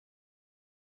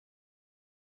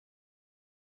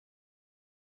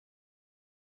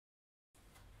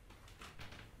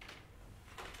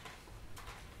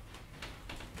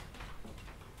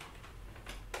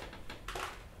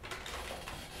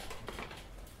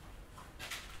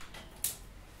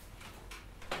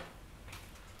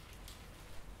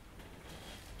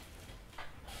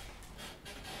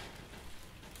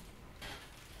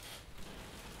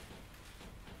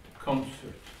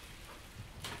concert.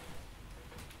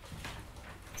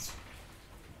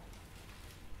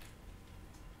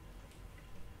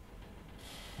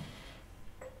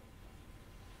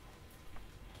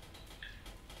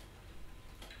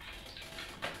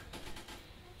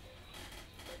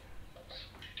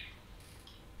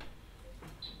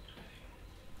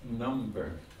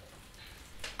 Number.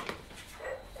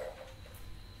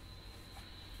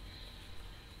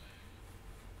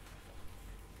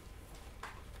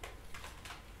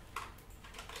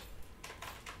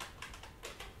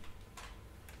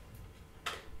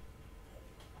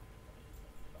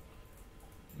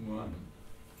 One.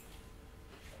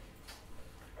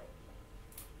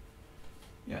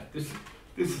 Yeah, this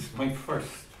is my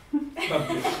first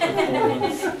published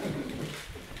performance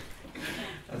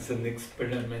as an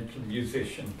experimental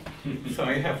musician. So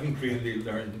I haven't really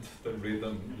learned the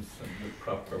rhythms and the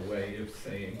proper way of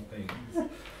saying things.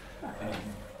 But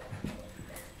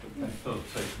I thought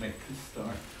I'd make a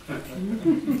start.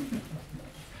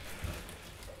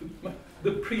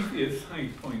 The previous high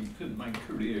point in my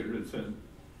career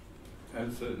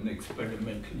as an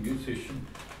experimental musician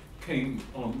came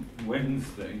on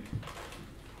Wednesday,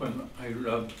 when I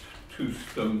rubbed two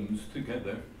stones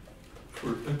together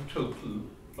for a total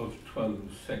of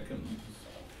 12 seconds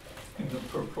in a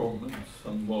performance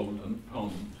on Walden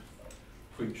Pond,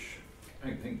 which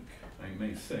I think I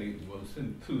may say was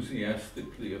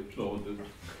enthusiastically applauded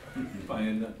by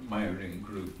an admiring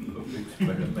group of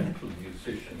experimental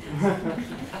musicians.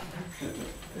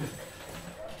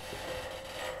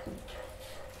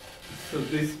 So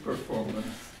this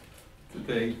performance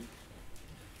today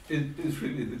is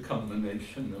really the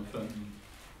culmination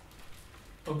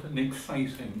of an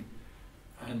exciting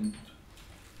and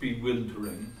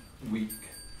bewildering week.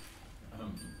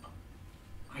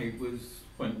 I was,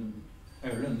 when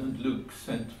Erin and Luke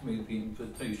sent me the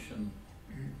invitation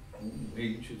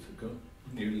ages ago,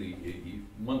 nearly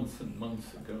months and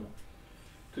months ago,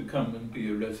 to come and be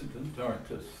a resident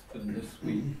artist in this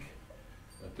week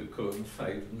at the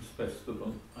Co-incidence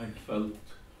Festival, I felt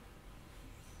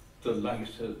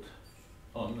delighted,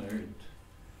 honoured,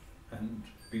 and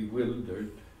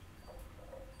bewildered.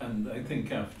 And I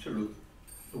think after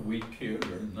a week here,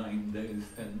 or 9 days,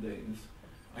 10 days,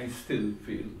 I still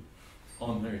feel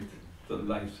honoured,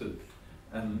 delighted,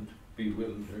 and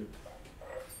bewildered.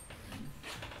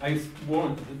 I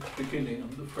warned at the beginning,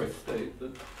 on the first day,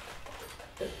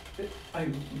 that I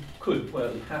could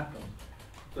well happen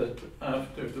that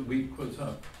after the week was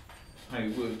up, I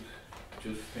would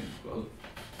just think, well,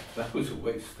 that was a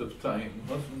waste of time,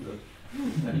 wasn't it?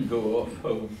 And go off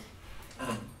home.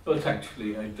 But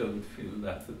actually, I don't feel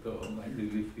that at all. I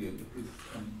really feel it was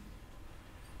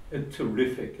a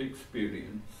terrific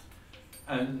experience.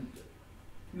 And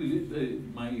really,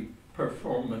 my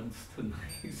performance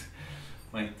tonight,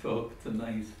 my talk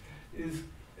tonight, is,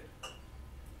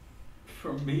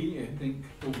 for me, I think,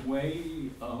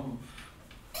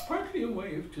 partly a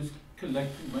way of just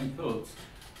collecting my thoughts,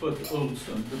 but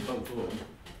also, and above all,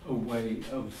 a way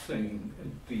of saying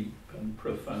a deep and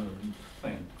profound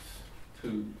thanks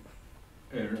to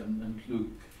Erin and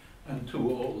Luke and to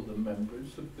all the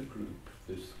members of the group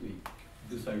this week,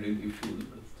 because I really feel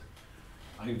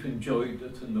that I've enjoyed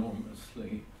it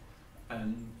enormously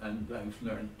and I've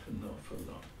learned an awful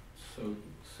lot. So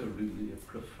it's really a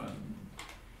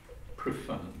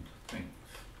profound thanks.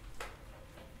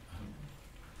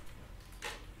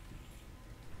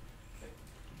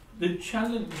 The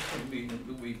challenge for me in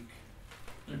the week,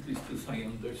 at least as I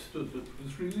understood it,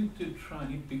 was really to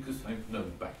try, because I've no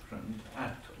background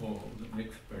at all in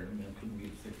experimental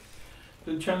music,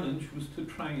 the challenge was to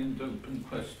try and open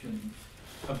questions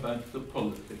about the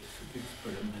politics of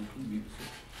experimental music,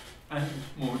 and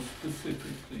more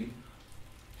specifically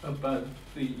about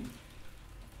the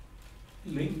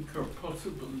link or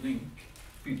possible link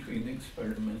between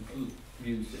experimental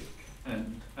music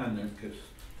and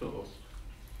anarchist thought.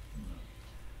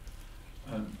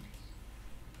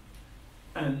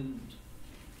 And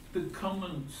the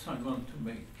comments I want to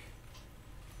make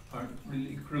are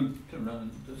really grouped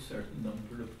around a certain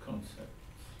number of concepts.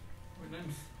 When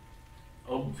I'm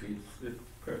obviously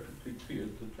perfectly clear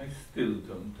that I still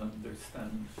don't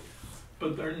understand,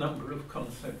 but there are a number of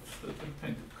concepts that have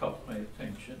kind of caught my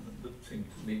attention and that seem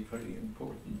to me very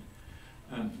important.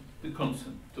 The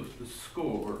concept of the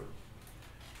score,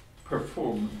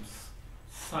 performance,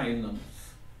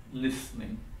 silence,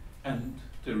 listening, and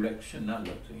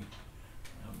directionality,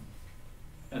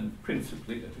 and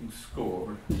principally I think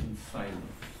score and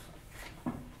silence.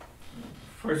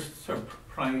 First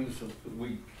surprise of the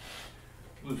week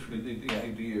was really the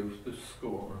idea of the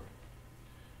score,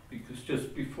 because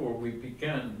just before we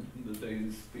began, in the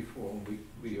days before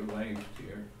we arrived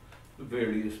here, the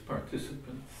various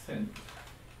participants sent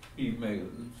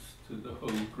emails to the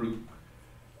whole group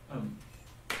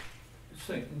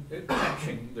saying,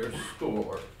 attaching their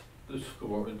score, the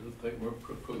score that they were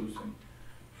proposing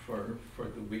for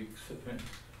the week's event.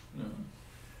 No?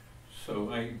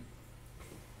 So I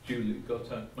duly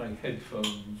got out my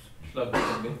headphones, plugged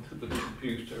them into the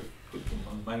computer, put them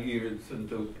on my ears and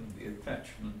opened the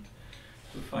attachment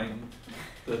to find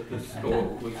that the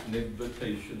score was an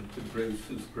invitation to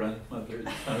Grace's grandmother's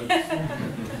house.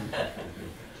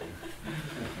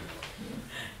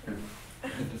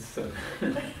 So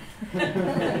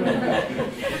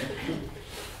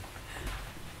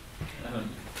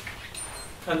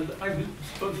and I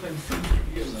suppose I'm soon to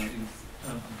realize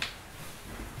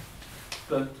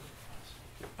that,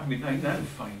 I mean, I now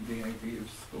find the idea of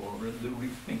score and the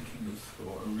rethinking of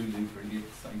score really very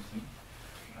exciting.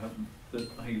 That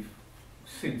I've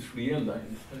since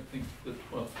realized, I think, that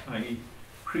what I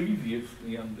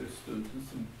previously understood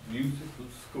as a musical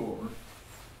score,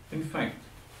 in fact,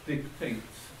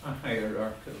 dictates a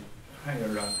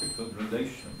hierarchical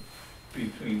relation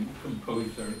between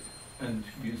composer and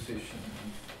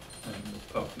musicians and the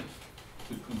public.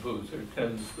 The composer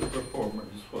tells the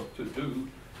performers what to do,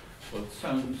 what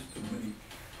sounds to make,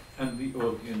 and the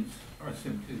audience are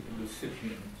simply the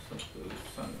recipients of those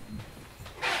sounds.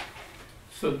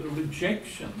 So the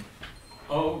rejection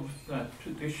of that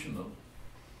traditional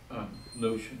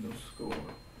notion of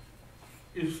score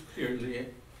is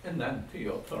clearly an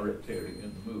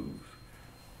anti-authoritarian move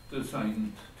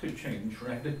designed to change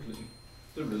radically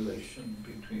the relation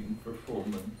between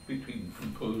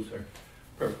composer,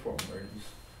 performers,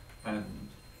 and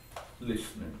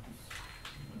listeners.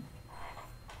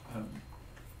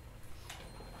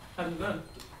 And that,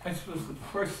 I suppose, the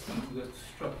first thing that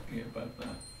struck me about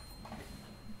that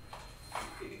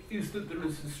is that there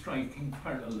is a striking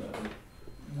parallel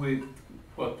with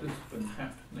what has been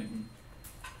happening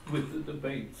with the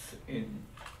debates in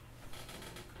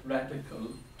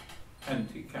radical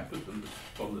anti-capitalist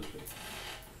politics.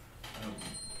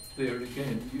 There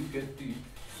again, you get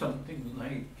something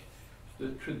like the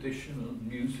traditional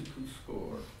musical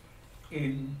score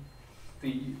in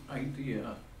the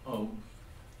idea of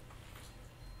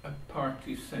a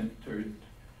party-centered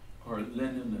or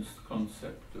Leninist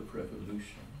concept of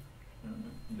revolution.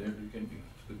 There again, you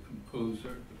have the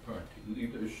composer, the party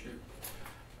leadership,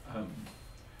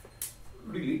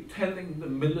 really telling the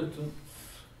militants,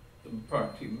 the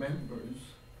party members,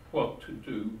 what to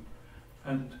do,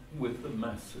 and with the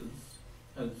masses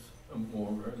as a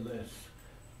more or less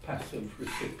passive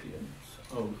recipients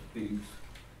of these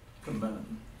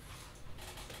commands.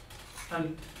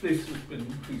 And this has been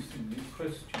increasingly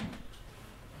questioned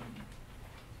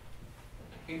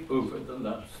over the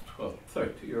last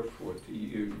 30 or 40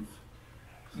 years,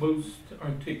 most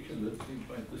articulately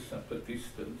by the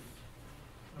Zapatistas,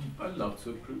 and by lots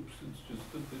of groups. It's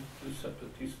just that the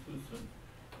Zapatistas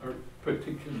are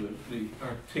particularly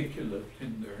articulate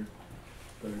in their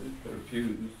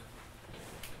views.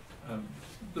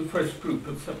 The first group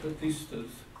of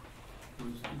Zapatistas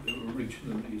they were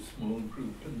originally a small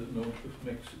group in the north of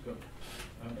Mexico.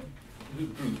 A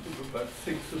group of about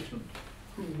 6 of them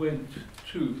who went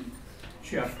to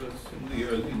Chiapas in the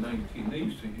early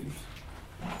 1980s,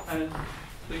 and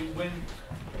they went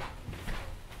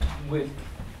with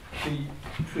the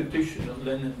traditional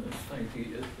Leninist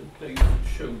idea that they would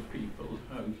show people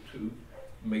how to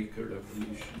make a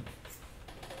revolution.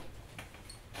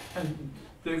 And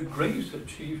their great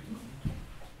achievement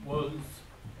was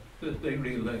that they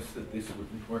realized that this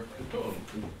wouldn't work at all.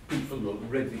 The people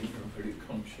already are very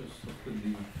conscious of the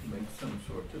need to make some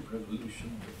sort of revolution.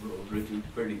 They were already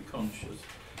very conscious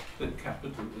that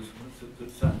capitalism was a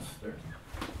disaster.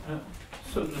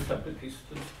 So the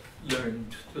Zapatistas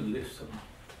learned to listen.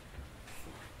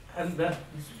 And that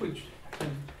is which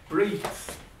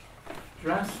breaks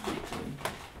drastically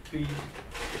the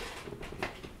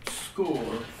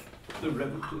score, the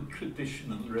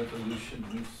traditional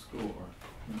revolutionary score.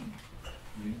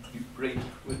 You break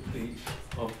with the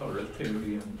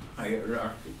authoritarian,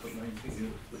 hierarchical idea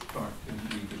of the party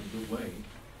leading the way.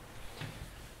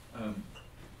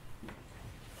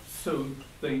 So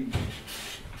they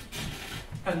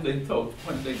thought,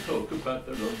 when they talk about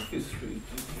their own history,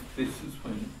 this is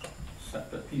when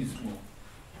Zapatismo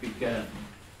began,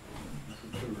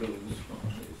 it arose from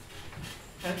this.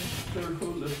 And their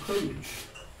whole approach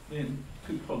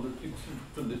to politics and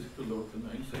political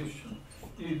organization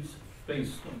is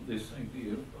based on this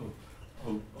idea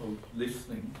of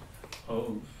listening,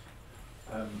 of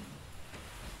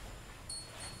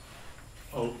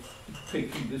of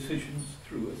taking decisions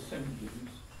through assemblies,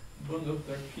 one of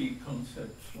their key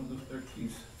concepts, one of their key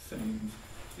sayings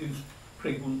is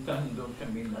preguntando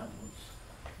caminamos.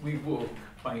 We walk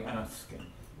by asking.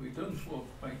 We don't walk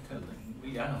by telling.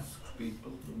 We ask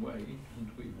people the way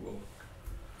and we walk.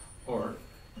 Or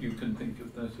you can think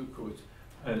of that, of course,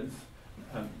 as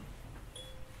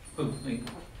opening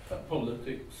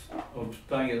politics of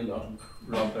dialogue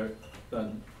rather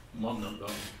than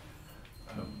monologue.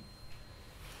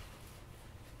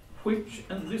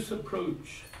 And this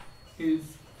approach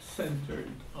is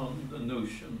centered on the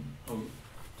notion of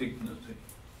dignity.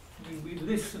 I mean, we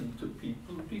listen to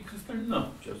people because they're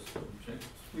not just subjects.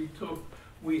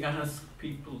 We ask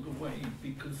people the way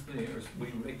because we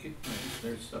recognize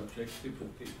their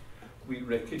subjectivity. We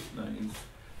recognize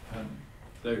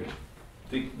their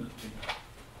dignity.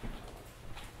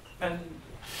 And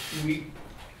we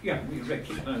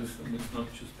recognize them as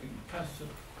not just being passive,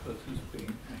 but as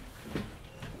being active.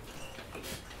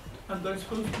 And I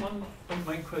suppose one of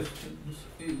my questions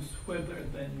is whether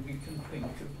then we can think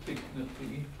of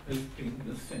dignity as being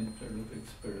the center of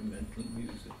experimental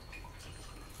music.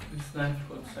 Is that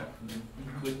what's happening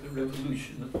with the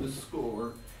revolution of the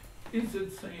score? Is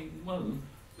it saying, well,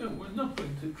 no, we're not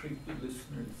going to treat the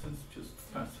listeners as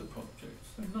just passive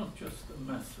objects. They're not just the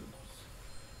masses.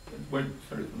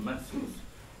 The masses.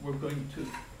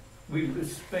 We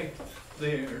respect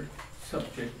their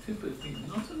subjectivity.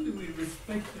 Not only we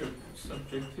respect their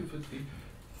subjectivity,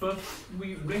 but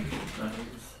we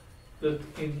recognize that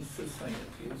in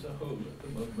society as a whole at the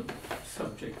moment,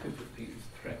 subjectivity is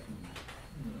threatened.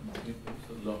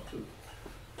 There's a lot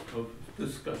of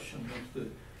discussion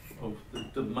of the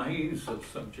demise of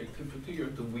subjectivity or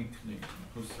the weakening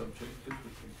of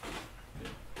subjectivity.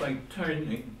 By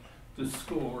turning the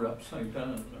score upside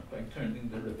down, or by turning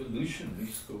the revolutionary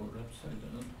score upside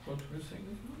down, what we're saying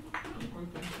is, no, we're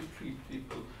going to treat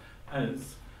people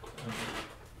as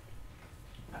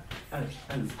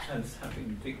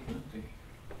having dignity.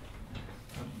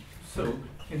 So,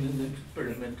 in an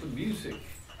experimental music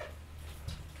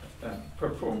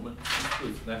performance,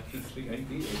 that is the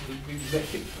idea that we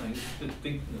recognize the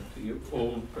dignity of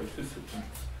all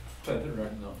participants, whether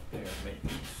or not they are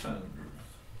making sounds.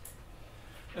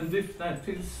 And if that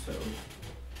is so,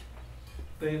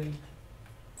 then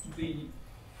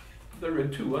there are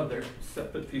two other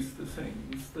Zapatista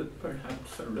sayings that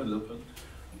perhaps are relevant.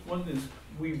 One is,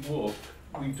 we walk,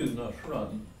 we do not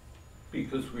run,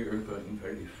 because we are going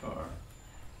very far.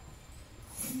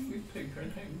 And we take our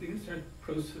time. These are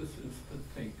processes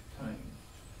that take time.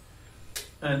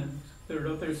 And there are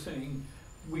others saying,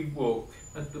 we walk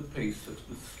at the pace of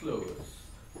the slowest.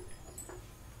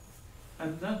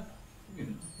 And that,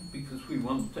 because we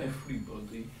want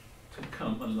everybody to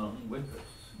come along with us,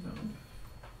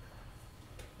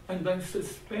 And I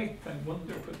suspect, I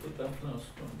wonder whether that last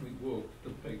one, we walk the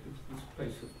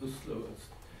pace of the slowest,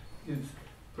 is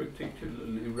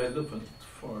particularly relevant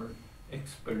for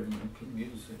experimental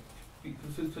music,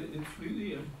 because it's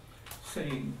really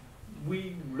saying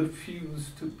we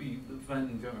refuse to be the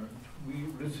vanguard, we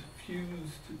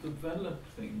refuse to develop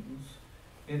things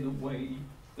in a way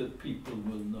that people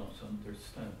will not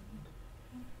understand.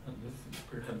 And this is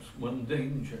perhaps one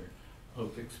danger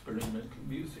of experimental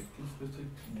music, is that it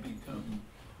can become,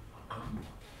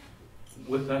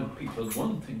 without people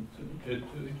wanting to, it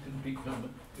can become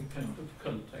a kind of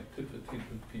cult activity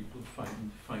that people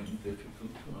find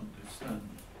difficult to understand.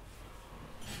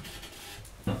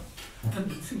 And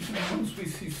it seems to me once we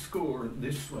see score in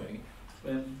this way,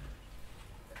 then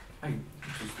it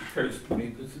just occurs to me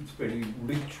that it's a very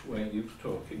rich way of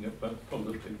talking about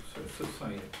politics or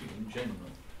society in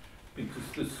general, because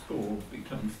the score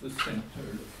becomes the center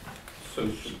of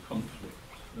social conflict.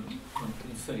 And one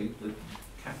can say that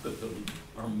capital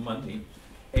or money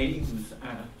aims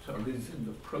at or is in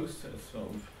the process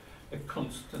of a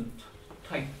constant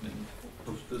tightening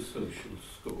of the social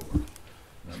score,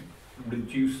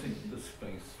 reducing the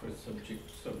space for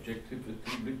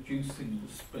subjectivity, reducing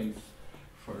the space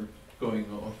for going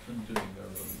off and doing our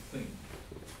own thing.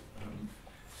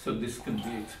 So this can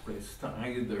be expressed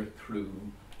either through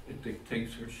a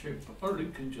dictatorship, or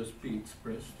it can just be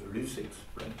expressed, or is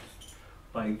expressed,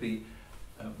 by the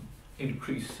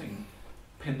increasing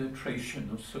penetration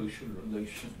of social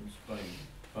relations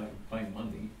by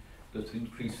money, that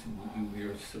increasingly we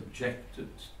are subjected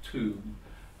to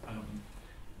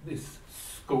this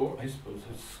score, I suppose,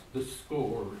 the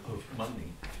score of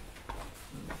money.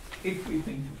 If we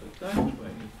think of it that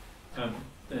way,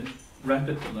 then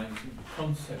radicalizing the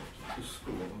concept of the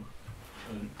score,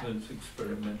 as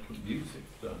experimental music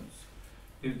does,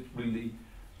 it really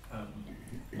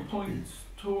points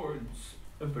towards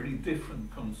a very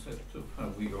different concept of how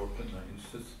we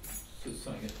organize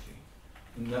society.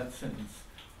 In that sense,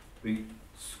 the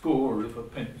score of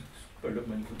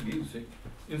experimental music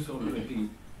is already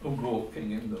a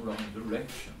walking in the wrong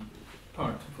direction,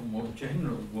 part of a more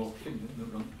general walking in the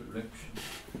wrong direction,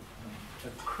 a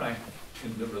crack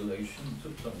in the relations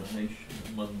of domination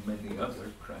among many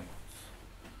other cracks.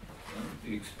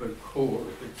 The core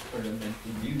of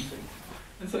experimental music,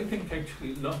 as I think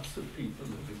actually lots of people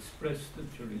have expressed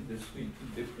it during this week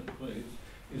in different ways,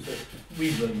 is that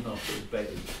we will not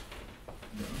obey.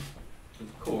 The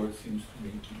core seems to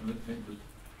me to be a kind of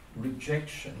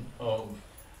rejection of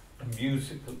a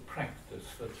musical practice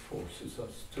that forces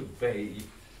us to obey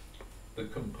the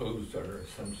composer or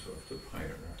some sort of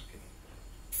hierarchy.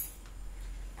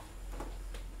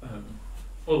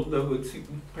 Although it's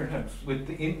perhaps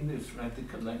within this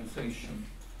radicalization,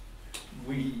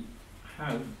 we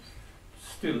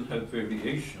still have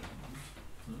variations,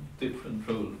 different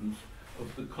roles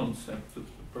of the concept of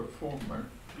the performer,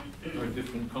 or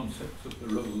different concepts of the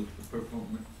role of the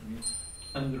performer,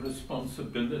 and the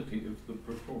responsibility of the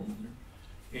performer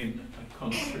in a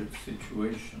concert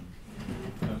situation.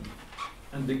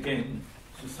 And again,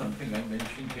 this is something I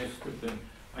mentioned yesterday,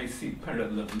 I see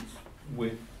parallels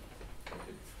with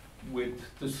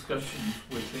discussions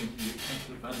within the kind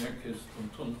of anarchist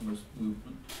autonomous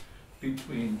movement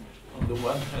between, on the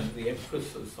one hand, the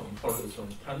emphasis on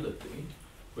horizontality,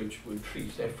 which would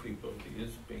treat everybody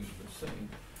as being the same,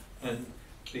 and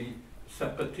the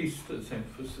Zapatistas'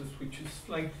 emphasis, which is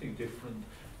slightly different,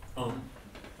 on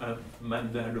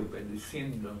mandar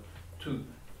obedeciendo, to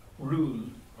rule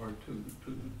or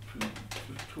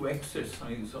to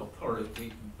exercise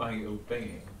authority by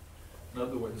obeying. In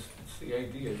other words, it's the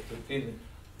idea that in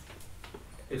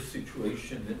a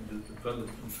situation in the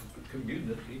development of the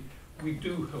community, we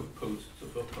do have posts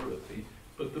of authority,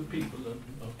 but the people in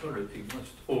authority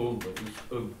must always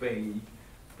obey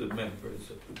the members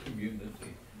of the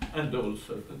community, and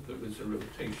also that there is a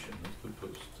rotation of the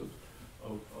posts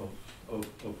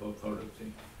of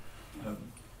authority.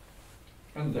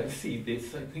 And I see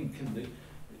this, I think, in the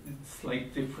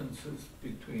slight differences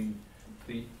between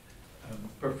the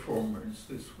performers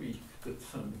this week, that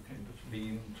some kind of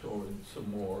lean towards a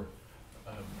more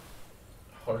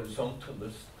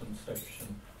horizontalist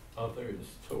conception,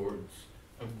 others towards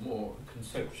a more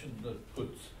conception that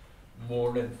puts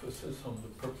more emphasis on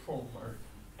the performer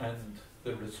and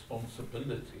the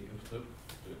responsibility of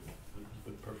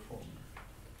the performer.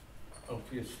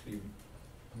 Obviously,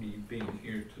 me being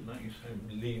here tonight,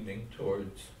 I'm leaning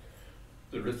towards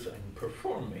I'm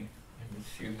performing. I'm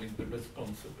assuming the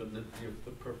responsibility of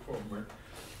the performer,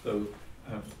 though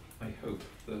I hope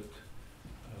that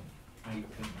I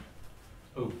can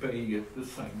obey at the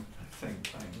same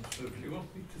time. So if you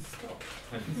want me to stop,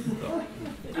 I'll stop.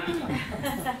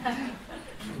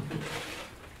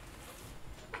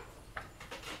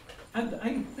 And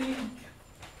I think,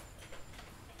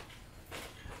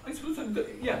 I suppose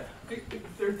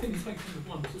there are things I kind of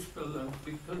want to spell out,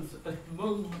 because at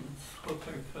moments what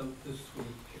I felt this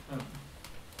week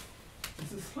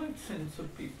is a slight sense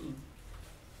of people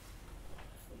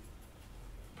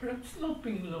perhaps not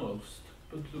being lost,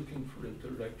 but looking for a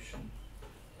direction.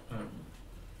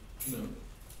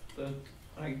 That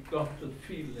I got the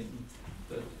feeling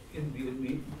that in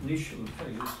the initial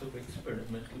phase of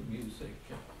experimental music,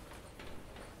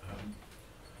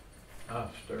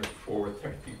 after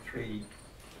 433,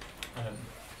 that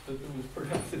there was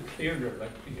perhaps a clearer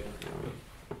idea,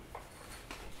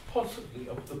 possibly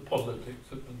of the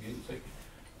politics of the music.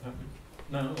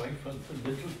 Now I felt a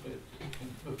little bit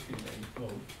of a feeling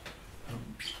of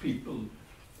people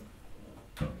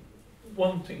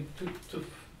wanting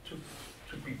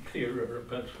to be clearer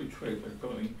about which way they're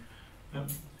going.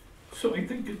 So I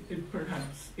think it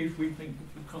perhaps, if we think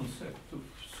of the concept of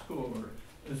score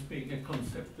as being a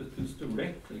concept that is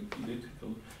directly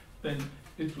political, then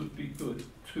it would be good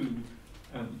to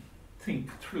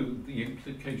think through the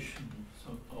implications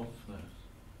of that.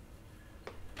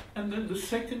 And then the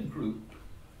second group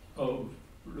of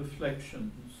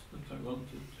reflections that I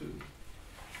wanted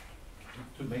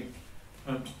to make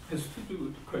has to do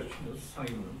with the question of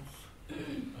silence.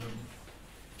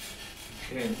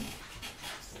 Again,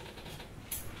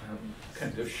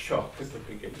 kind of shock at the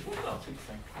beginning. Well, not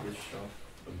exactly a shock,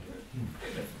 but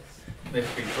in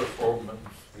every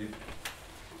performance we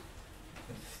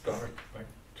start by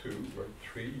 2 or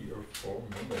 3 or 4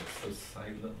 minutes of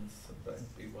silence, and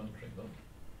I'd be wondering, well,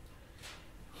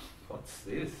 what's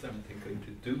this? Aren't they going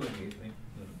to do anything?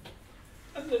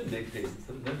 And then they did,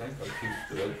 and then I got used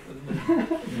to it, and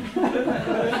then I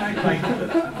liked it.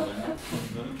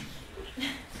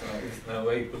 So is now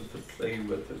able to play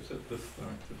with it at the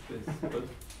start of this.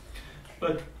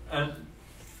 But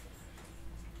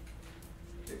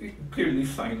clearly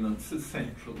silence is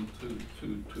central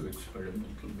to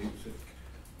experimental music.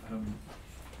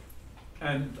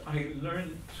 And I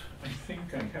learned, I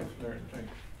think I have learned,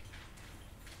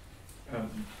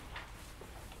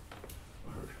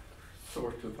 or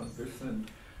sort of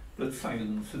understand, that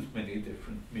silence has many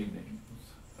different meanings.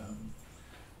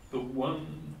 The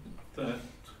one that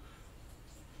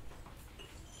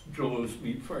draws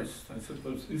me first, I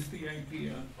suppose, is the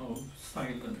idea of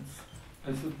silence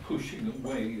as a pushing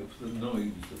away of the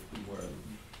noise of the world.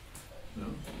 You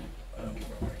know?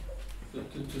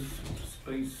 That it is a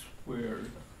space where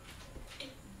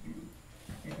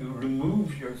you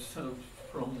remove yourself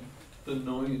from the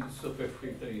noise of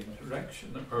everyday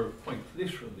interaction, or quite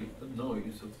literally the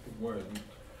noise of the world.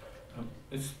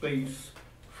 A space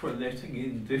for letting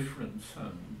in different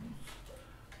sounds,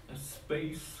 a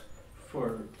space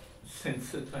for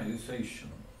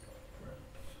sensitization,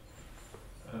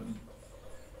 perhaps.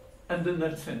 And in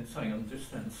that sense, I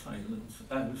understand silence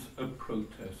as a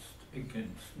protest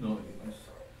against noise.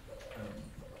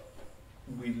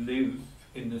 We live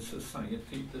in a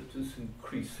society that is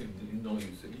increasingly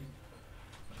noisy.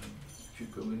 If you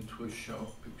go into a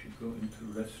shop, if you go into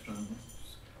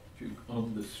restaurants, if you're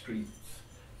on the streets,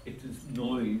 it is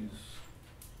noise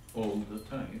all the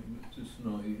time. It is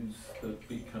noise that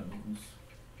becomes,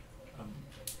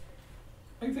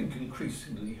 I think,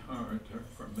 increasingly harder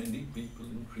for many people,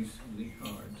 increasingly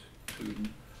hard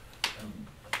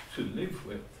to live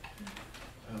with.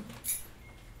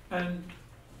 And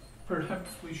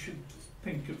perhaps we should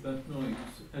think of that noise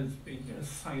as being a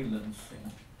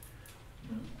silencing.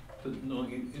 You know, the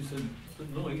noise is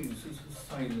a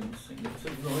silencing. It's a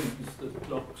noise that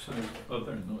blocks out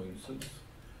other noises,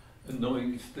 a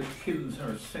noise that kills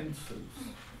our senses,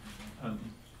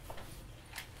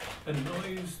 a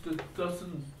noise that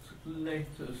doesn't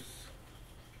let us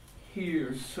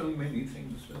hear so many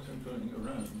things that are going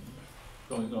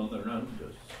on around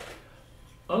us.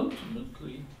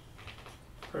 Ultimately,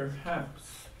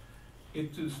 perhaps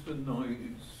it is the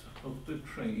noise of the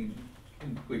train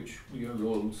in which we are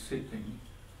all sitting,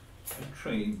 a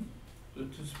train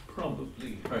that is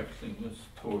probably hurtling us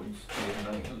towards the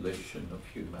annihilation of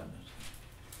humanity.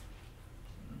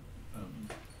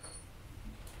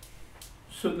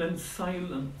 So then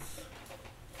silence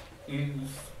is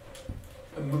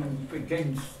a move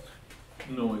against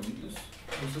noise.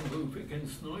 As a move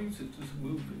against noise, it is a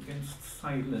move against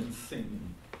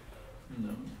silencing. You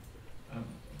know?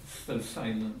 So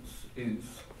silence is,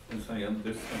 as I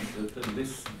understand it, a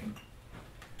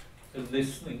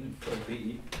listening for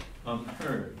the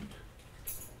unheard.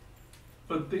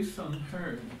 But this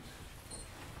unheard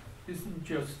isn't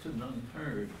just an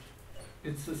unheard,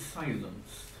 it's a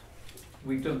silence.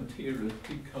 We don't hear it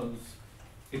because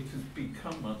it has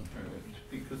become unheard,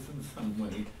 because in some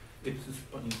way it has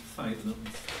been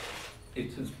silenced,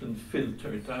 it has been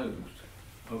filtered out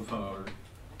of our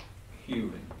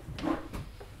hearing.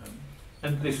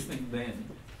 And listening then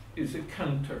is a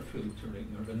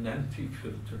counter-filtering or an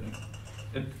anti-filtering,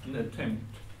 an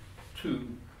attempt to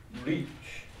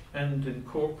reach and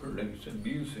incorporate in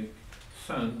music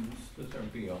sounds that are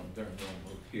beyond our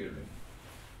normal hearing,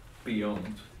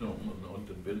 beyond normal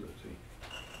audibility.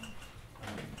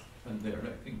 And there,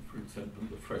 I think, for example,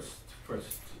 the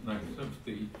first night of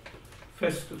the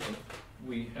festival,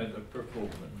 we had a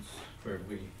performance where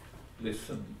we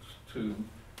listened to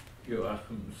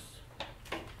Joachim's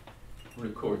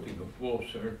recording of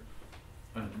Water,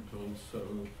 and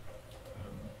also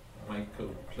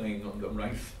Michael playing on the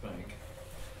rice bag.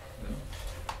 You know?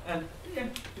 And yeah,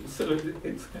 so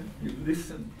it's kind of, you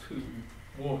listen to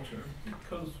Water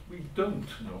because we don't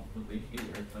normally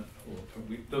hear that water.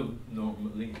 We don't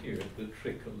normally hear the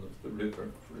trickle of the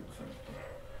river, for example.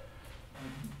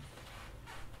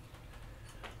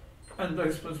 And I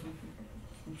suppose,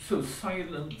 so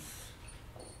silence,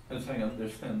 as I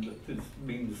understand it,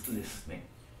 means listening.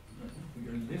 We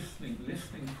are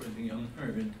listening for the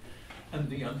unheard, and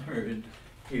the unheard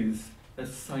is a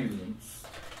silence.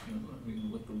 You know, I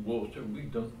mean, with the water, we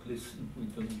don't listen, we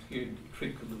don't hear the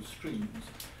trickle of streams,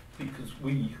 because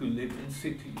we who live in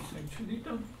cities actually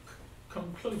don't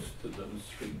come close to those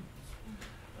streams,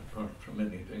 apart from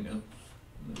anything else.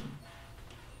 You know?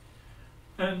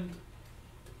 And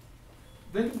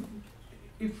then,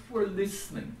 if we're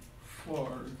listening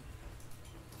for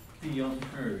the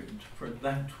unheard, for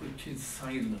that which is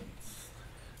silenced,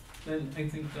 then I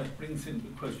think that brings in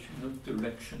the question of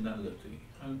directionality.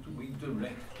 How do we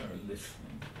direct our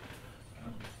listening?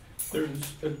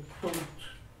 There's a quote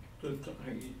that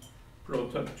I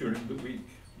brought up during the week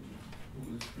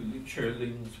was really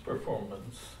cherlyn's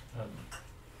performance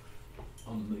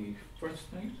on the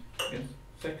first night, yes,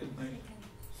 second night,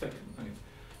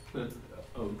 that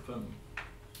of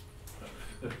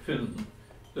a film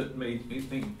that made me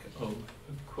think of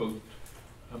a quote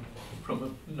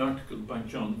from an article by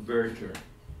John Werder,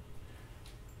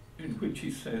 in which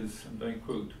he says, and I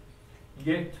quote,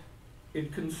 yet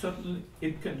it can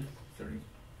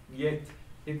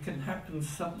happen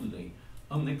suddenly,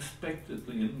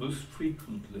 unexpectedly, and most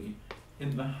frequently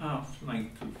in the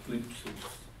half-light of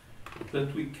glimpses,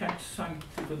 that we catch sight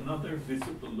of another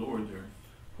visible order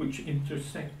which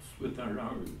intersects with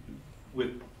ours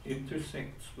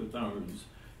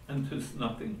and has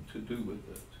nothing to do with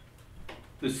it.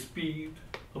 The speed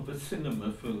of a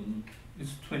cinema film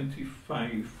is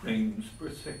 25 frames per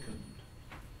second.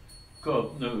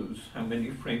 God knows how many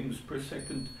frames per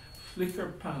second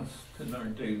flicker past in our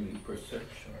daily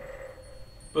perception.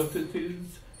 But it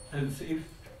is as if,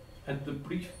 at the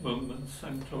brief moments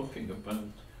I'm talking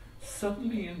about,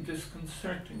 suddenly and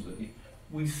disconcertingly,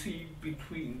 we see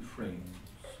between frames.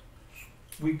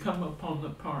 We come upon a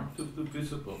part of the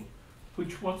visible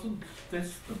which wasn't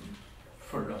destined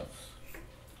for us.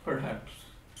 Perhaps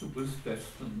it was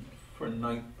destined for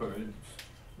night birds,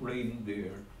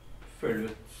 reindeer,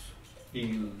 ferrets,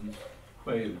 eels,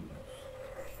 whales.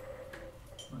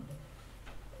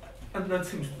 And that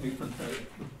seems to be fantastic,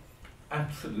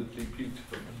 absolutely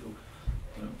beautiful.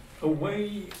 A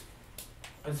way,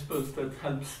 I suppose, that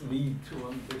helps me to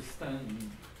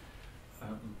understand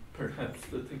perhaps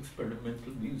that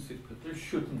experimental music, that there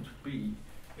shouldn't be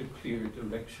a clear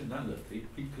directionality,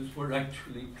 because we're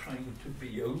actually trying to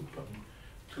be open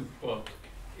to what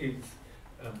is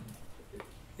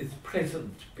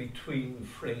present between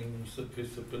frames of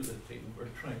visibility. We're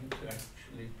trying to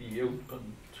actually be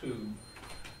open to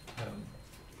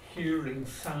hearing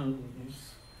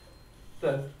sounds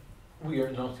that we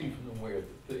are not even aware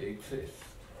that they exist.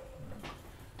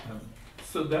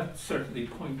 So that certainly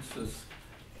points us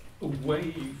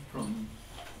away from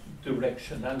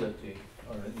directionality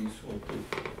or any sort of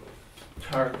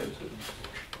targeted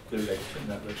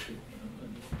directionality.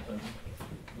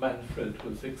 Manfred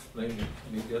was explaining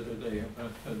to me the other day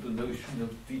about how the notion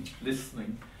of deep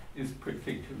listening is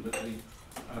particularly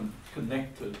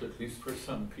connected, at least for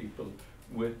some people,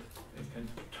 with a kind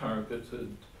of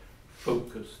targeted,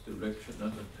 focused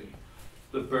directionality.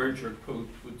 The Berger quote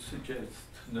would suggest,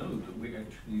 no, that we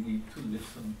actually need to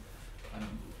listen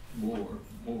more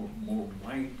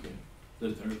widely,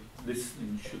 that our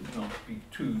listening should not be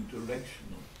too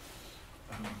directional.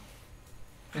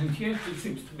 And yet it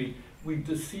seems to me we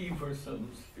deceive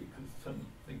ourselves because,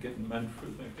 again,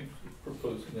 Manfred, I think, is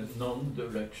proposing a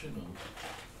non-directional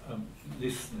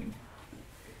listening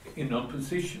in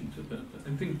opposition to that.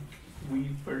 I think we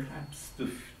perhaps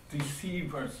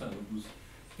deceive ourselves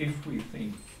if we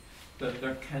think that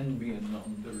there can be a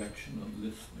non-directional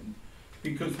listening,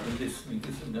 because our listening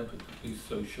is inevitably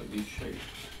socially shaped.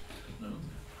 You know?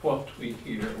 What we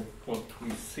hear, what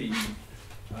we see,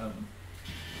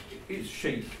 is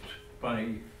shaped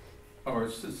by our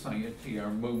society, our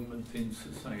moment in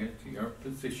society, our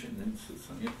position in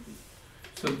society.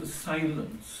 So the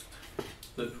silenced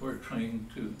that we're trying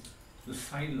to, the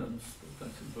silence that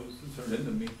I suppose is our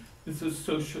enemy, is a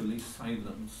socially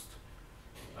silenced.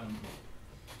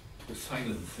 The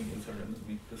silencing is our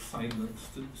enemy. The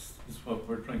silenced is what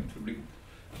we're trying to read.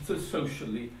 It's a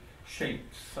socially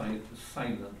shaped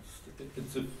silenced.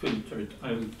 It's a filtered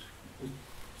out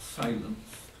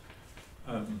silenced.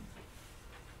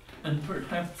 And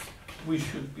perhaps we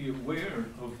should be aware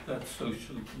of that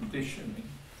social conditioning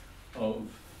of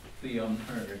the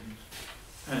unheard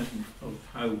and of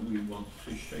how we want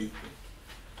to shape it.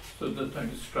 So that I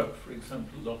was struck, for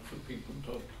example, lots of people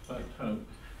talked about how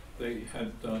they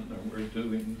had done or were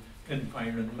doing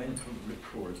environmental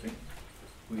recording.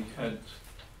 We had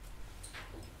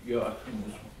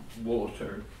Joachim's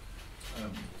water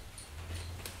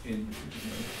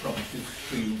from his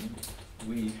stream.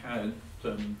 We had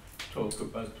talk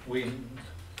about wind.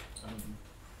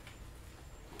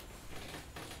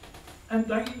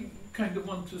 And I kind of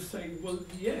want to say, well,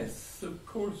 yes, of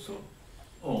course,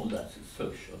 all that is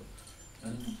social.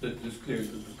 And it is clear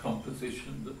that the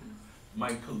composition that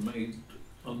Michael made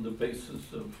on the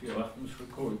basis of Joachim's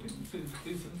recordings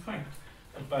is in fact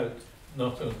about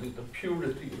not only the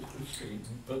purity of the stream,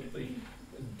 but the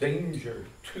danger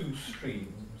to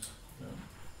streams. You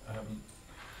know?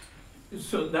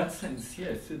 So in that sense,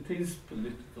 yes, it is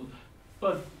political,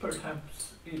 but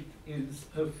perhaps it is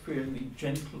a fairly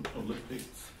gentle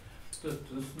politics that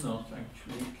does not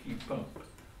actually keep up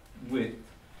with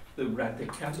the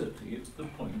radicality of the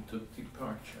point of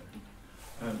departure.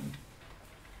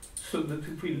 So that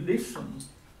if we listen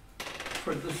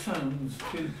for the sounds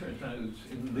filtered out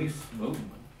in this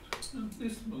moment,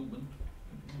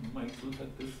 Michael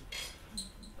had this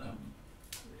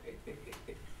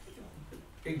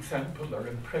example or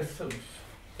impressive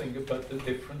thing about the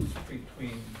difference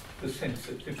between the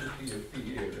sensitivity of the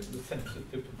ear and the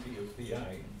sensitivity of the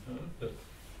eye. That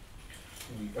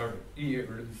our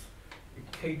ear is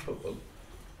capable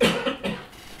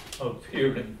of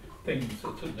hearing things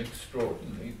at an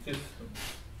extraordinary distance.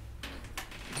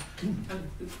 And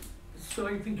so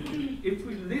I think if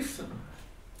we listen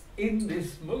in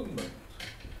this moment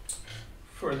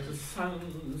for the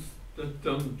sounds that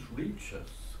don't reach us,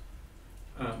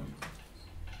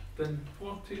 then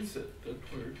what is it that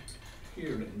we're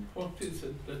hearing? What is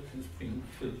it that is being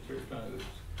filtered out?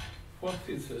 What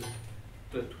is it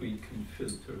that we can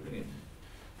filter in?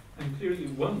 And clearly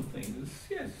one thing is,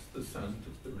 yes, the sound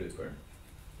of the river,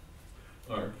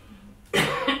 or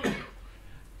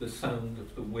the sound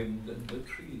of the wind in the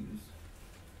trees.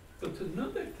 But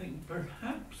another thing,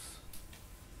 perhaps,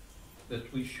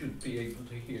 that we should be able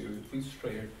to hear if we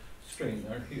strain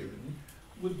our hearing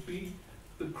would be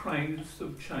the cries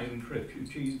of child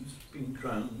refugees being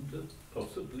drowned,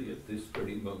 possibly at this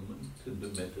very moment, in the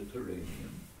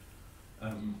Mediterranean,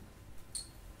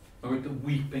 or the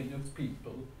weeping of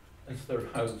people as their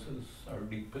houses are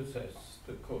repossessed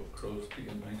across the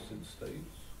United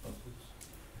States. What is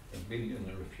a million,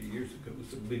 or a few years ago, it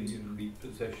was 1 million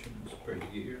repossessions per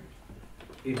year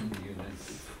in the United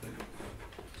States.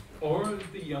 Or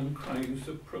the young cries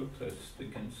of protest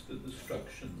against the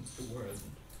destruction of the world.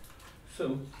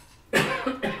 So,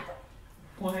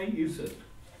 why is it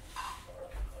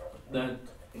that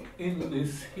in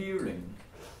this hearing,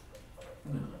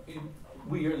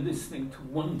 we are listening to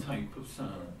one type of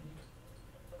sound,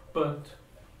 but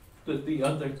that the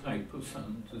other type of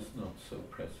sound is not so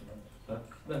present?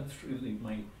 That's really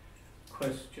my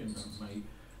question,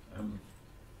 and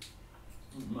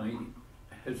my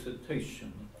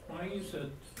hesitation. Why is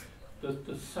it that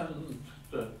the sound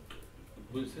that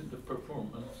was in the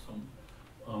performance on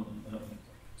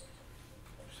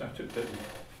Saturday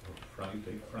or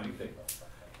Friday,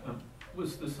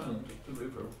 was the sound of the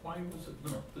river? Why was it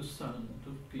not the sound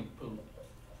of people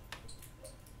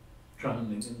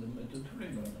drowning in the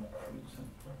Mediterranean, for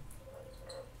example?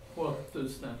 What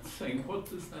does that say? What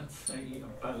does that say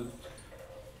about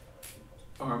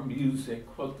our music?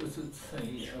 What does it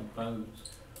say about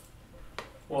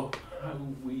how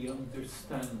we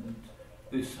understand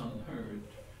this unheard?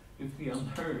 If the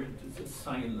unheard is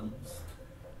silenced,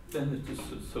 then it is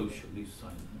socially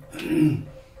silent.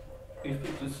 If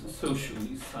it is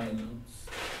socially silenced,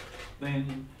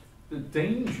 then the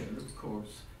danger, of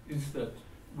course, is that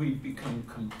we become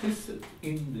complicit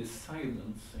in this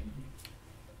silencing.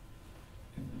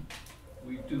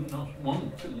 We do not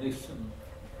want to listen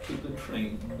to the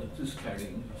train that is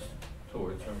carrying us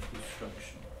towards our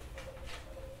destruction.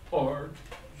 Or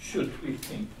should we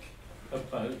think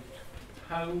about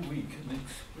how we can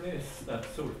express that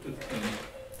sort of thing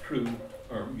through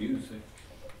our music?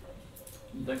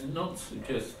 And I'm not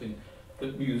suggesting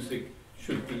that music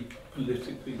should be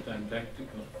politically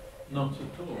didactical, not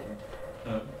at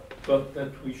all, but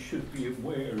that we should be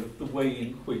aware of the way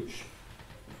in which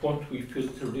what we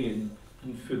filter in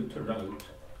and filter out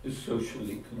is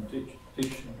socially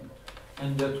conditioned,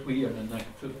 and that we are an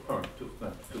active part of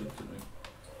that filtering,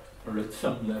 or at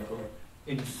some level,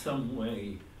 in some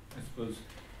way. I suppose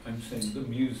I'm saying the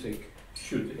music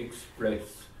should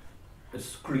express a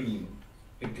scream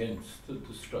against the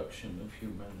destruction of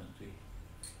humanity.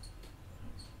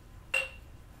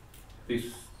 This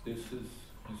is,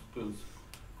 I suppose,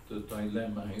 the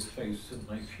dilemma I face in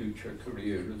my future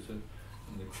career as an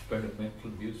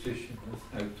experimental musician, is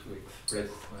how to express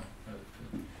that, how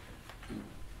to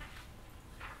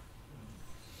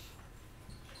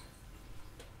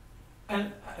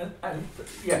and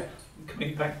yeah,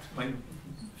 coming back to my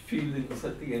feelings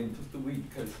at the end of the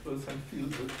week, I suppose I feel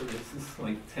that there is a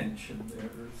slight tension there, a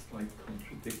slight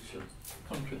contradiction.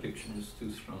 Contradiction is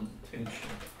too strong, tension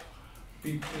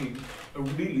between a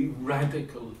really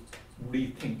radical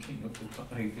rethinking of the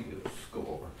idea of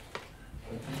score.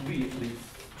 That really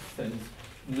says,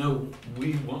 no,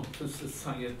 we want a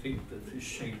society that is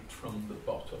shaped from the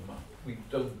bottom up. We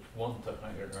don't want a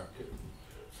hierarchical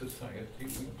society.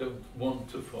 We don't want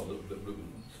to follow the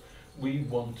rules. We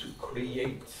want to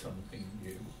create something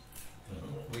new.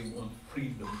 We want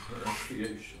freedom for our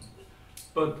creation.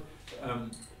 But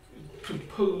to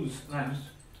pose that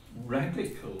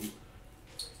radical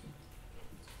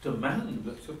demand,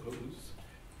 I suppose,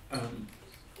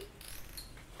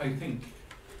 I think,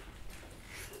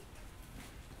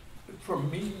 for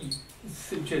me,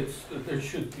 suggests that there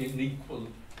should be an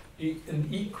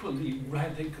equally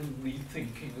radical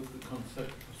rethinking of the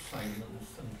concept of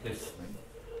silence and listening.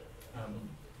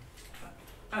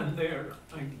 And there,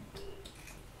 I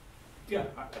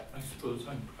suppose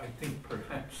I think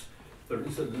perhaps there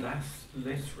is a less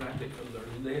radical or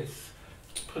less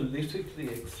politically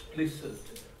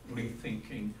explicit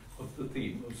rethinking of the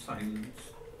theme of silence,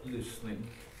 listening,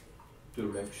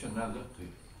 directionality.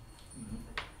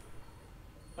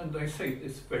 And I say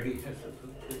this very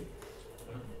hesitantly.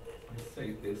 I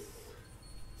say this,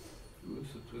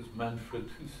 it was Manfred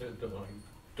who said, oh, I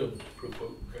don't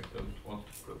provoke, I don't want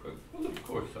to provoke. Well, of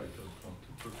course I don't want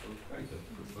to provoke, I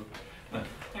don't provoke.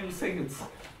 I'm saying it's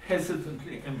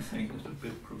hesitantly, I'm saying it a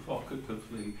bit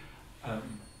provocatively.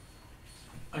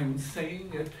 I'm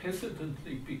saying it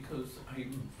hesitantly because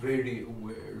I'm very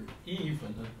aware,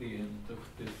 even at the end of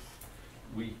this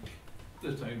week,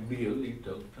 that I really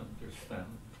don't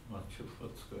understand much of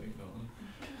what's going on.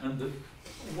 And that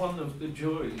one of the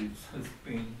joys has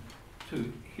been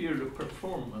to hear a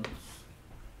performance,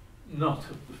 not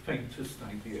have the faintest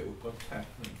idea of what's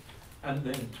happening, and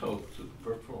then talk to the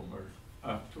performer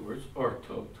afterwards, or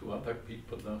talk to other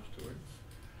people afterwards.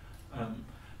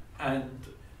 And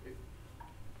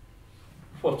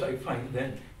what I find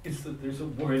then is that there's a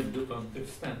world of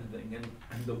understanding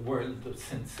and a world of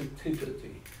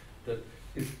sensitivity that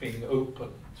is being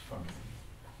opened for me,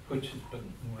 which has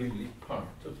been really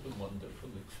part of the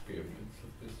wonderful experience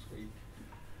of this week.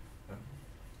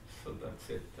 So that's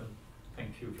it.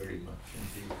 Thank you very much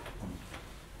indeed.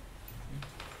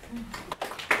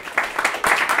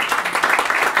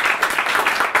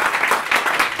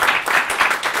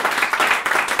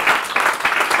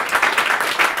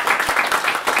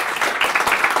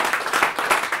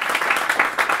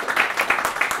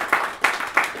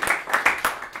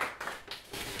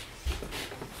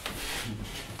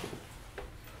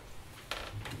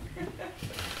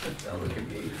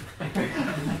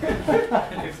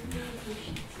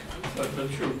 So I'm not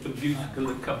sure if the musical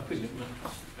accompaniment,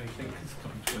 I think, has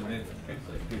come to an end.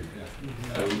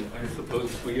 So I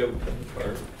suppose we open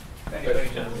for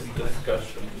questions,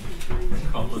 discussion,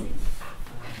 comments.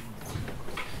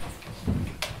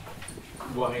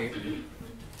 Wine,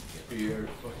 beer,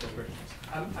 whatever.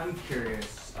 I'm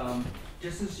curious.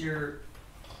 Just as you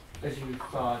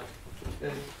thought,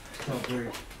 felt very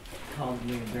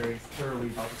calmly and very thoroughly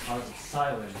about the cause of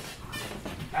silence,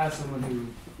 as someone who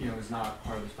is not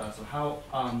part of this festival,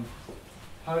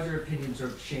 how has your opinion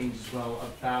sort of changed as well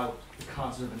about the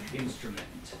concept of an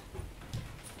instrument?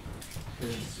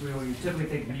 Because when you typically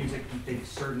think music, you think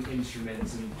certain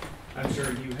instruments, and I'm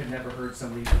sure you had never heard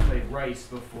somebody play rice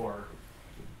before.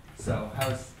 So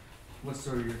what's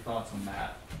sort of your thoughts on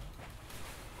that?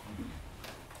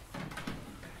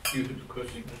 You had a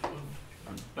question as well?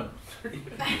 No, sorry.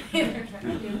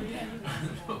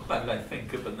 While I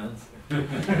think of an answer.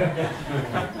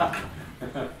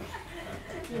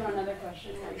 You want another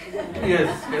question?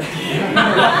 Yes.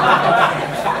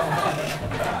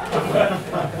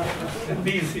 An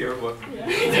easier one.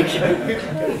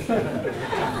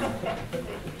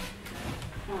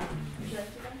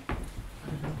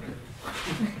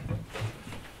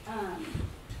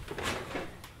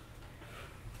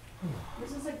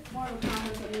 This is like more of a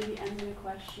comment that maybe ends in a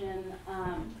question.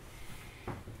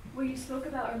 What you spoke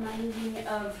about reminded me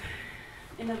of,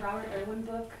 in the Robert Irwin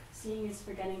book, Seeing is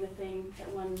Forgetting the Thing That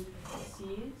One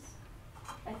Sees,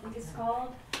 I think it's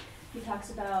called. He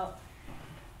talks about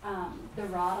the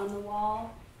rod on the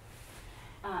wall,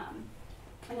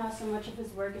 and how so much of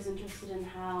his work is interested in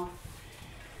how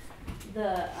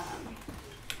the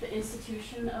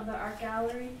institution of the art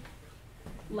gallery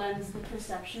lends the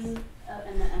perception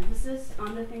and the emphasis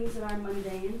on the things that are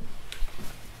mundane,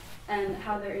 and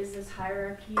how there is this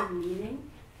hierarchy of meaning.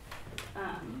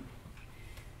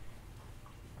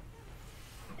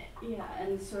 Yeah,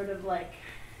 and sort of like,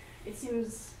 it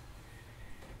seems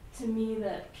to me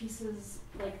that pieces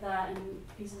like that and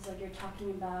pieces like you're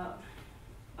talking about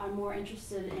are more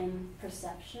interested in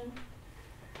perception,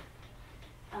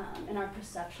 in our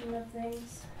perception of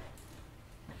things,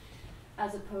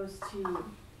 as opposed to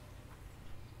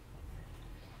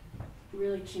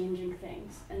really changing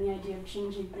things, and the idea of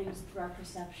changing things through our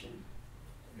perception.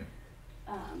 Yeah.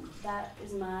 That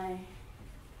is my,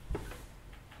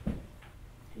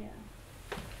 yeah.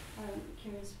 I'm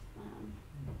curious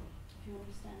if you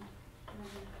understand.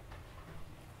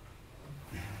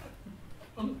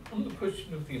 On the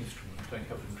question of the instrument, I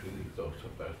haven't really thought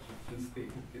about it,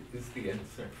 is the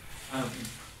answer.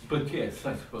 But yes,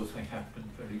 I suppose I have been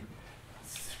very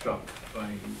struck by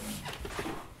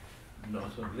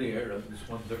not only are this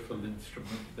wonderful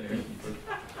instrument there, but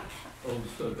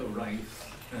also the rice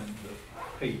and the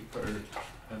paper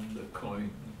and the coin.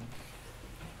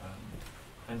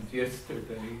 And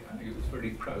yesterday I was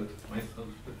very proud of myself.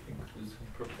 I think it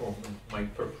was my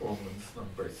performance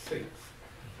number 6,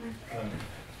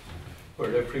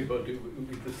 where everybody,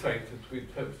 we decided we'd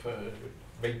have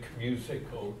make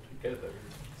music all together.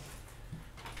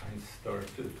 I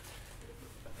started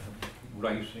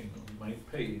writing on my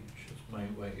page as my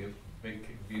way of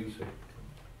making music.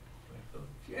 And I thought,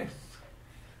 yes,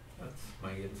 that's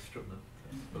my instrument,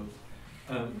 I suppose.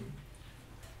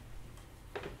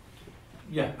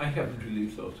 Yeah, I haven't really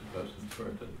thought about it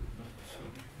further than that.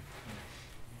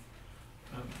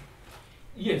 So,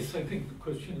 yes, I think the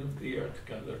question of the art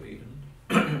gallery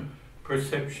and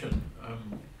perception.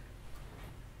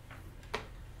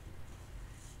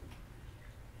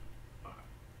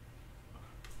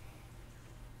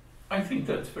 I think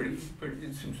that's very,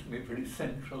 it seems to me very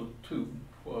central to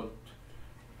what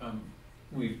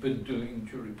we've been doing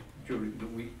during the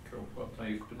week, or what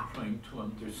I've been trying to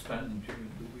understand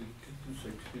during the week. It is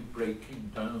actually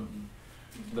breaking down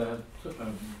that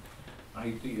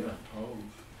idea of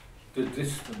the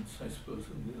distance, I suppose,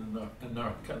 an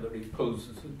art gallery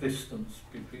poses a distance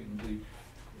between the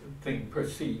thing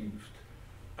perceived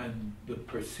and the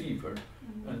perceiver,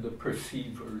 and the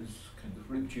perceiver is kind of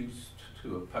reduced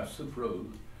to a passive role,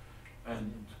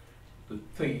 and the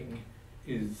thing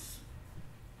is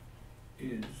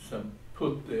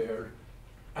put there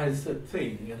as a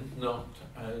thing and not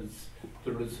as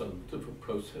the result of a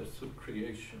process of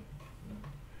creation.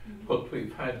 What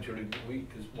we've had during the week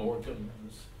is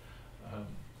Morgan's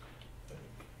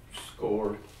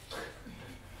score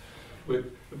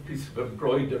with a piece of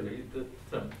embroidery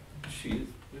that that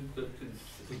is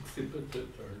exhibited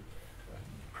or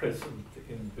present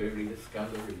in various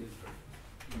galleries,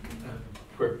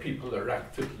 where people are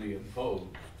actively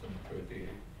involved, and where the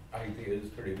idea is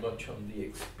very much on the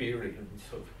experience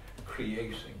of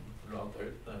creating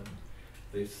rather than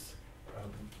this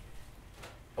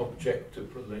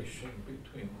objective relation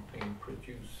between thing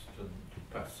produced and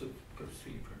passive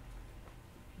perceiver.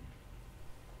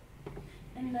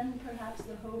 And then perhaps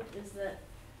the hope is that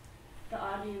the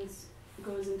audience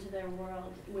goes into their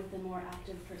world with a more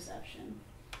active perception.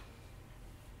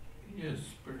 Yes,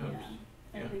 perhaps.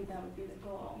 Yeah, I think that would be the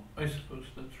goal. I suppose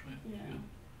that's right. Yeah.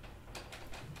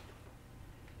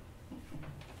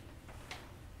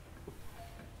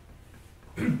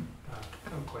 I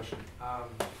have a question.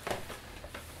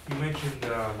 You mentioned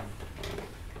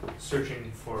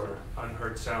searching for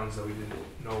unheard sounds that we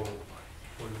didn't know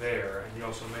were there, and you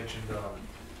also mentioned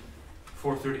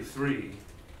 433,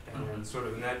 and sort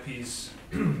of in that piece,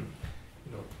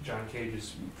 John Cage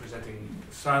is presenting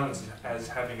silence as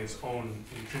having its own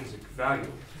intrinsic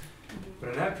value. But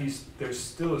in that piece, there's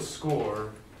still a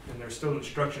score, and there's still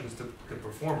instructions to the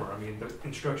performer. I mean, the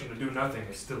instruction to do nothing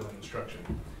is still an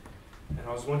instruction. And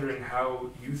I was wondering how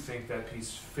you think that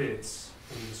piece fits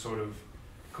in the sort of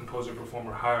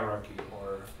composer-performer hierarchy,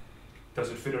 or does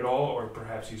it fit at all, or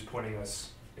perhaps he's pointing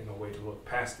us in a way to look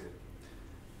past it.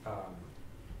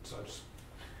 So I just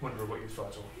wonder what your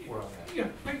thoughts were on that. Yeah,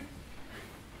 I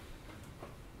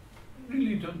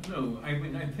really don't know. I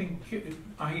mean, I think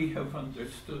I have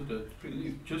understood it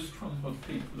really just from what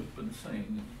people have been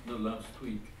saying the last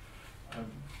week.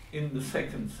 In the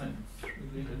second sense,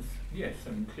 really, is yes,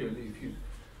 and clearly if you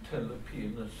tell a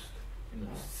pianist,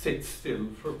 sit still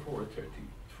for 4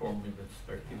 minutes,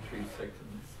 33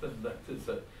 seconds, then that is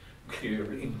a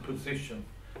clear imposition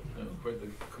where the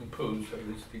composer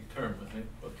is determining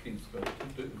what he's going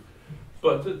to do.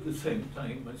 But at the same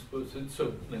time, I suppose it's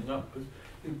opening up.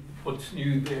 What's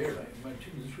new there, I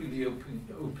imagine, is really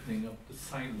opening up the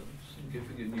silence and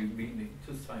giving a new meaning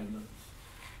to silence.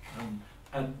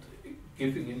 And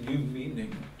giving a new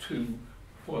meaning to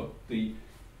what the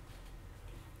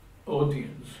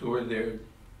audience who are there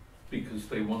because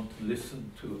they want to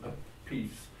listen to a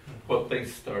piece, what they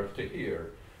start to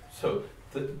hear. So,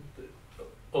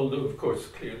 although of course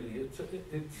clearly it's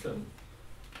a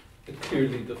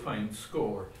clearly defined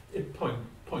score, it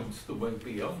points the way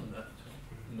beyond that.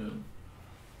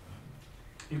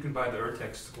 You can buy the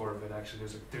Urtext score of it. Actually,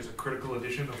 there's a critical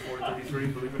edition of 433.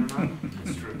 Believe it or not,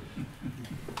 it's true.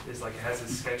 It's like it has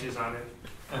its sketches on it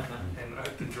and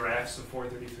the drafts of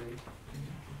 433.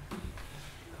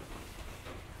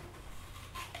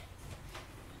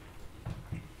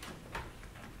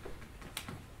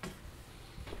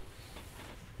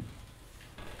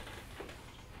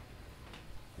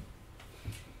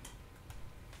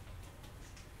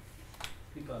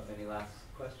 People have any last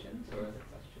questions or other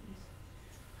questions?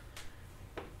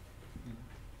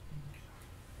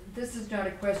 this is not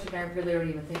a question, I really don't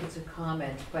even think it's a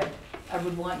comment, but I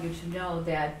would want you to know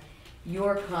that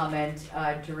your comment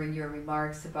during your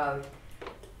remarks about,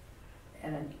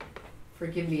 and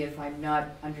forgive me if I'm not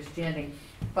understanding,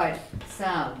 but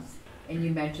sounds, and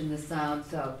you mentioned the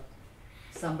sounds of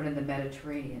someone in the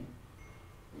Mediterranean,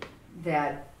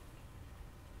 that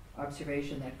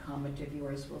observation, that comment of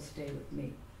yours will stay with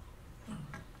me.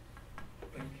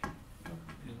 Thank you.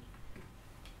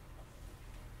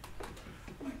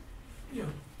 Yeah.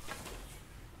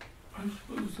 I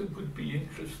suppose it would be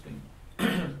interesting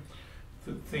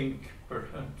to think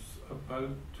perhaps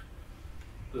about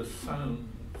the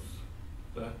sounds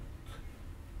that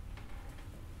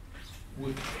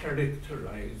would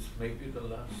characterize maybe the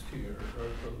last year or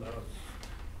the last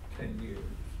 10 years.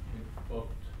 I mean, what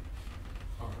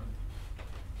are,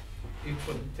 if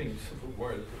one thinks of a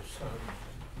world of sound,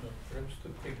 perhaps to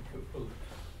think of, well,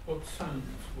 what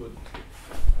sounds would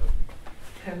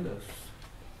tell us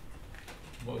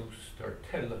most, or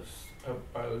tell us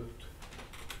about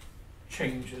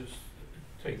changes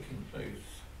taking place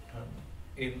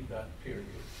in that period.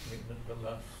 I mean, in the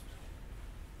last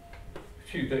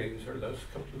few days or last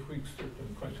couple of weeks, there have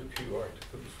been quite a few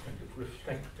articles kind of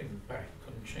reflecting back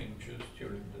on changes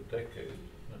during the decade.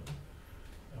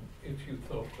 If you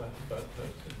thought about that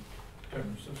in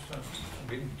terms of sound,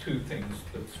 I mean, two things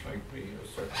that strike me are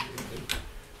certainly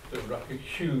the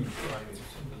huge rise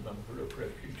in the number of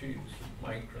refugees and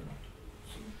migrants,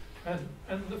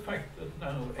 and the fact that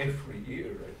now every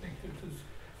year, I think it is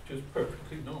just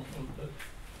perfectly normal that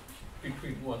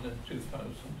between 1,000 and 2,000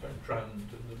 are drowned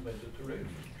in the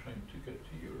Mediterranean trying to get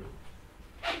to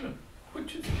Europe,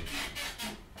 which is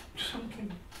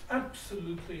something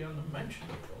absolutely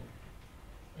unimaginable,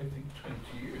 I think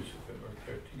 20 years ago or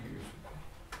 30 years ago.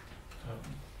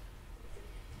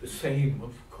 The same,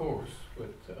 of course,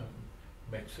 with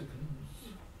Mexicans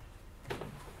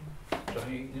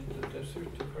dying in the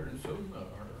desert of Arizona,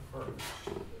 or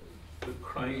the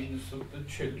cries of the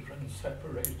children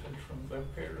separated from their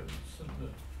parents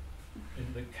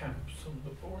in the camps on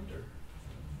the border.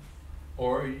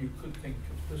 Or you could think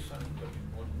of the sound. I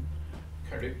mean, one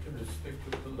characteristic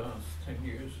of the last 10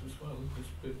 years as well has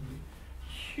been the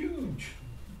huge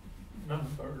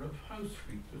number of house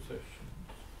repossessions.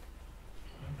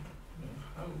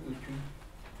 How would you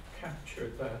capture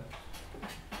that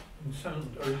in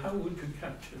sound, or how would you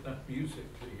capture that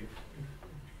musically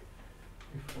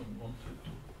if one wanted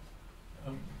to?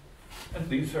 And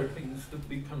these are things that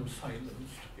become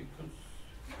silenced because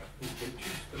we get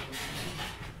used to them.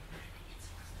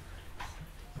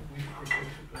 We forget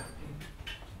about them.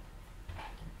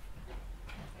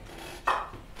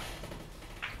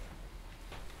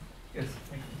 Yes,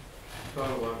 thank you. I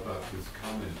thought a lot about this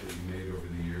comment that you made over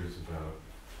the years about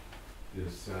the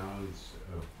sounds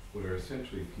of what are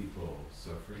essentially people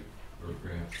suffering, or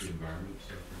perhaps the environment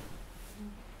suffering.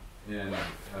 And I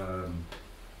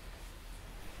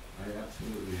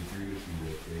absolutely agree with you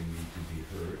that they need to be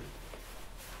heard.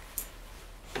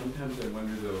 Sometimes I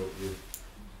wonder, though, if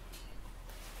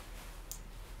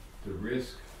the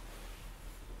risk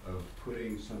of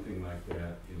putting something like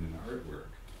that in an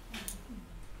artwork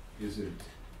isn't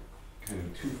kind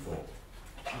of twofold.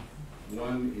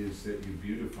 One is that you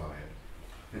beautify it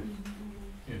and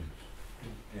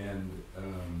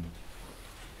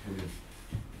kind of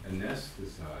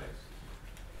anesthetize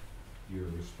your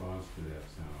response to that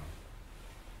sound.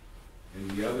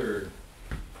 And the other,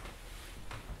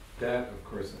 that of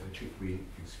course I think we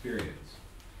experience.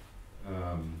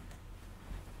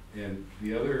 And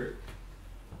the other,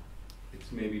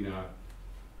 it's maybe not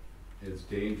as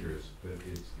dangerous, but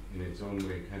it's in its own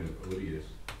way kind of odious,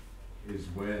 is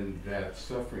when that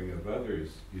suffering of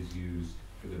others is used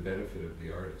for the benefit of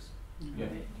the artist. Yeah.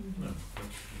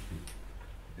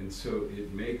 And so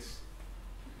it makes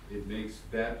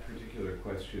that particular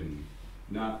question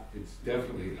not, it's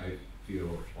definitely, I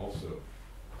feel, also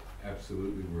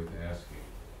absolutely worth asking,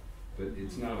 but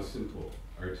it's not a simple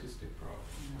artistic problem.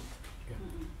 Yeah.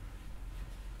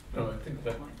 No, I think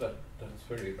that's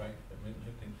very right. I mean,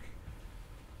 I think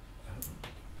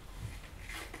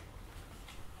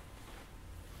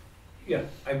yeah,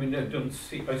 I mean, I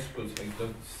suppose I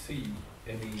don't see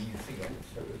any easy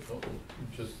answer at all.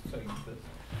 I'm just saying that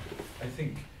I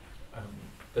think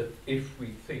that if we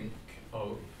think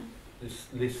of this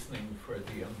listening for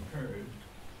the unheard,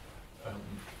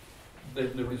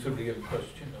 then there is a real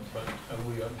question about how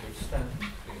we understand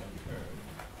the unheard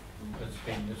as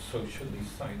being a socially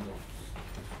silenced.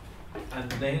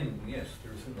 And then, yes,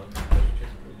 there's another question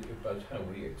really about how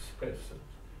we express it.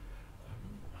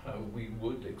 How we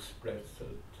would express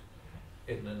it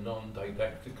in a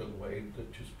non-didactical way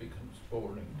that just becomes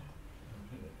boring,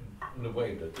 in a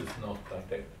way that is not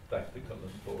didactical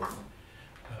and boring,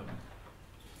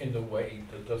 in a way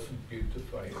that doesn't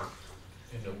beautify it,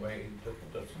 in a way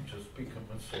that doesn't just become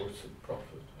a source of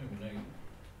profit. I mean, I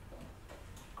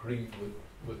agree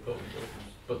with all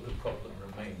those, but the problem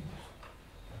remains.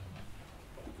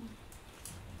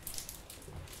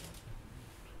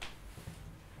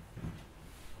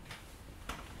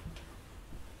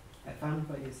 I found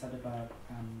what you said about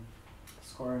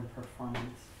score and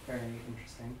performance very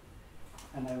interesting,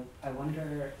 and I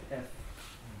wonder if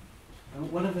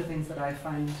one of the things that I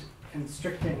find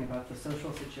constricting about the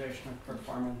social situation of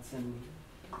performance in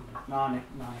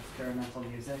non-experimental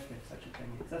music, if such a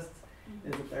thing exists,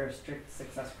 is that there are strict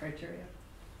success criteria,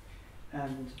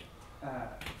 and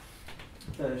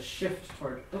the shift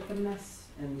toward openness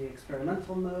in the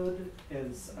experimental mode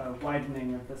is a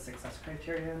widening of the success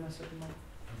criteria in a certain way.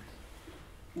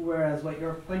 Whereas what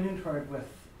you're pointing toward with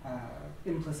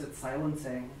implicit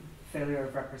silencing, failure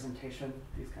of representation,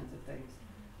 these kinds of things,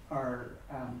 are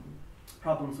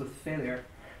problems with failure,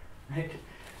 right?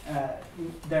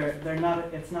 They're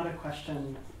not. It's not a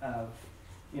question of,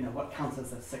 what counts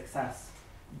as a success,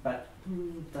 but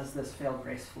does this fail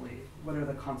gracefully? What are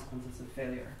the consequences of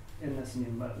failure in this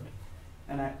new mode?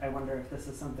 And I wonder if this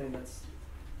is something that's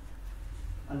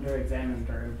under-examined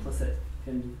or implicit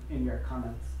in your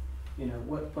comments.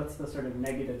 What's the sort of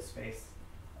negative space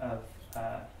of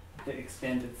the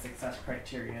expanded success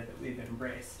criteria that we've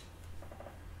embraced?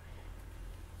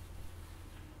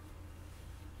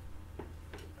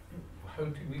 How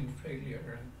do you mean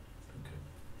failure? Okay.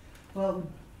 Well,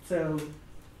 so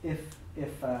if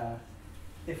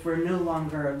we're no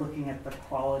longer looking at the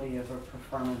quality of a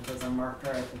performance as a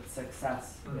marker of its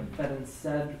success, Right. but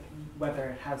instead whether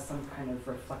it has some kind of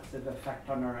reflexive effect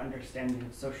on our understanding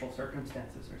of social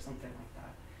circumstances or something like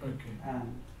that. Okay.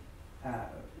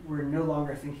 We're no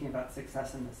longer thinking about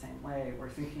success in the same way. We're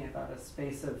thinking about a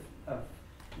space of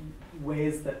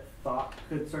ways that thought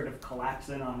could sort of collapse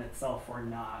in on itself or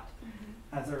not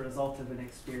as a result of an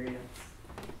experience.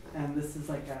 And this is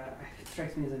it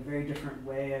strikes me as a very different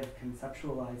way of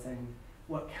conceptualizing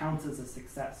what counts as a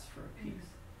success for a piece.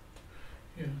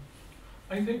 Yeah.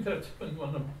 I think that's been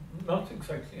one of, not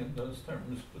exactly in those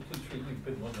terms, but it's really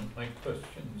been one of my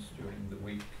questions during the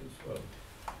week as well.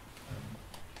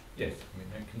 Yes, I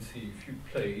mean, I can see if you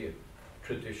play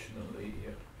traditionally a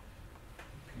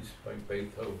piece by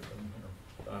Beethoven or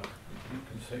Bach, you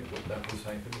can say, well, that was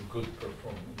either a good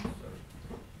performance or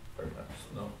perhaps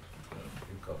not.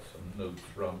 You got some notes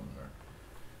wrong. Or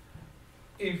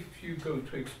if you go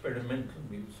to experimental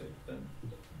music, then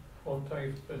what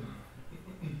I've been,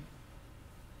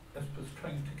 I suppose,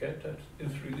 trying to get at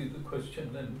is really the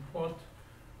question then, what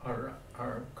are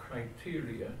our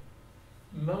criteria,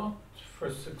 not for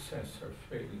success or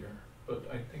failure, but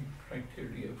I think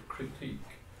criteria of critique,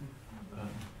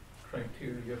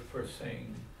 criteria for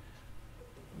saying,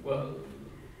 well,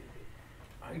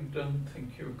 I don't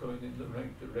think you're going in the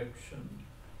right direction,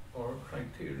 or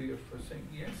criteria for saying,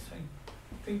 yes, I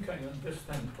think I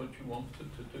understand what you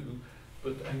wanted to do,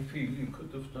 but I feel you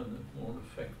could have done it more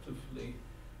effectively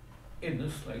in a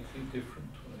slightly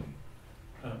different way.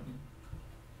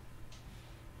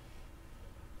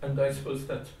 And I suppose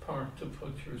that's part of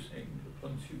what you're saying, that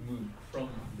once you move from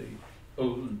the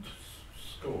old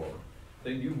score,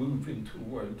 then you move into a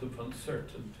world of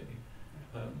uncertainty.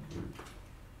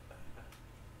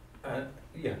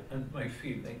 And my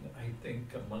feeling, I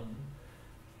think, among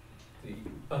the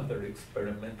other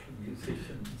experimental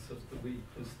musicians of the week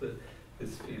was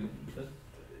this feeling that,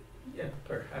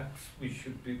 perhaps we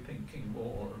should be thinking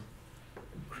more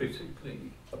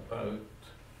critically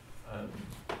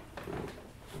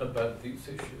about these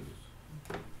issues.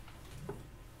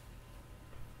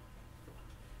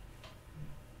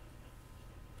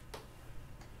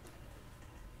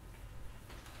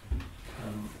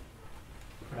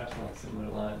 Perhaps along similar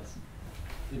lines,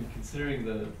 in considering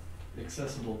the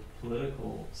accessible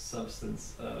political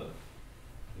substance of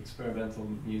experimental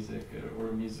music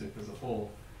or music as a whole,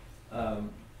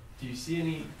 do you see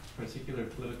any particular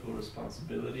political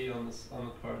responsibility on the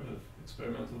part of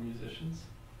experimental musicians?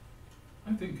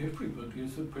 I think everybody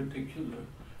has a particular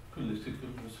political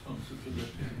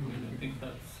responsibility. I mean, I think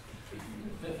that's,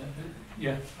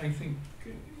 I think,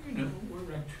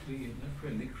 we're actually in a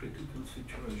fairly critical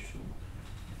situation.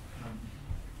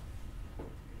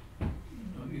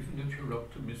 Even if you're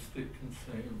optimistic and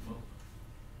say, well,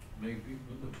 maybe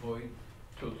we'll avoid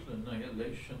total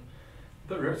annihilation,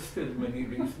 there are still many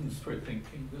reasons for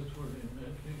thinking that we're in a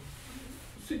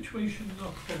situation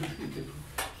not terribly different.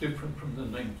 different from the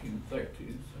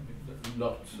 1930s. I mean, there are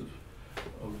lots of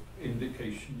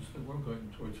indications that we're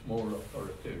going towards more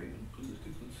authoritarian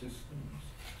political systems,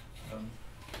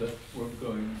 that we're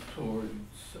going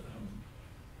towards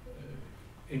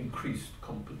increased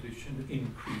competition,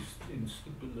 increased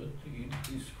instability,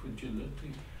 increased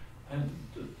fragility, and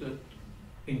that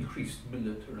increased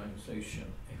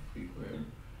militarization everywhere.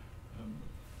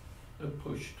 A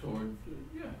push toward,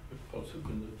 the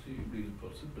possibility, real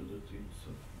possibilities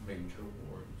of major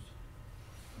wars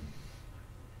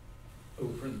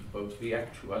over and above the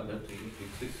actuality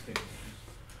of existing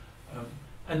ones.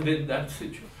 And in that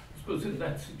situation, I suppose in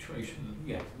that situation,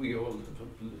 we all have a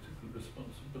political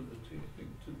responsibility, I think,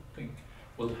 to think,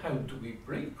 well, how do we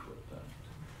break with that?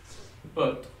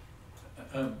 But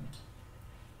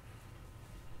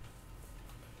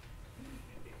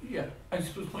I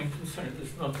suppose my concern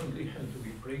is not only how do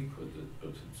we break with it, but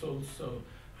it's also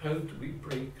how do we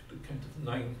break the kind of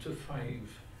 9 to 5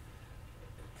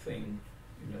 thing.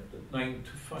 You know, the 9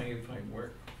 to 5 I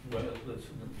work well as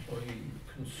an employee,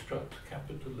 construct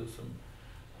capitalism,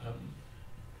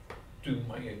 do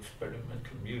my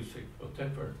experimental music,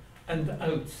 whatever, and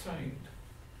outside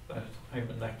that I'm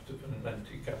an active and an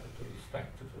anti-capitalist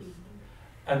activist.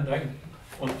 And I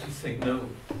want to say, no,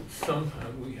 somehow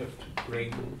we have to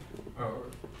bring our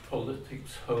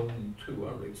politics home to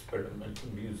our experimental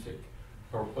music,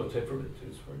 or whatever it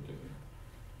is we're doing.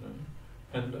 You know?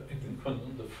 And I think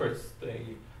on the first day,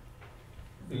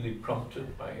 really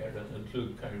prompted by Aaron and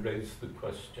Luke, I raised the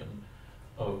question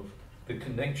of the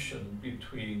connection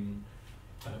between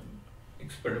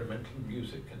experimental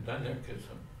music and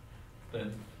anarchism.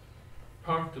 Then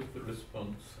part of the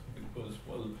response was,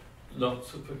 well,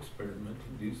 lots of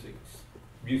experimental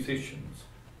musicians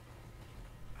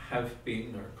have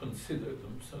been or consider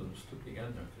themselves to be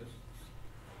anarchists.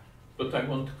 But I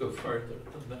want to go further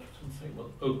than that and say,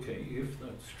 well, okay, if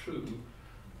that's true,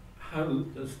 how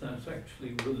does that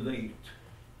actually relate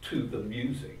to the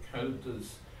music? How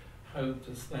does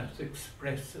that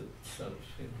express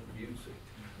itself in the music?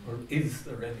 Or is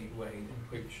there any way in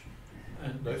which,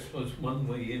 and I suppose one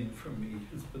way in for me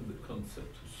has been the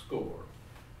concept of score,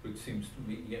 which seems to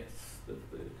me, yes,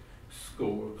 that the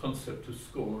concept of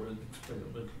score in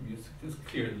experimental music is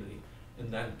clearly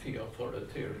an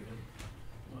anti-authoritarian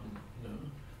one.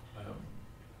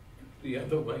 The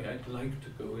other way I'd like to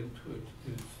go into it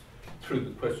is through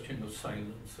the question of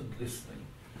silence and listening.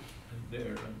 And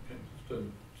there I'm kind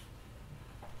of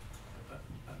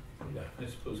I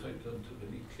suppose I don't have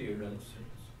any clear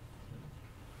answers.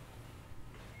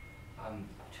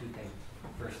 Two things.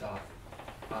 First off,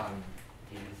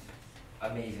 it is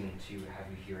amazing to have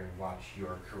you here and watch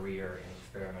your career in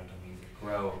experimental music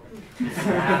grow.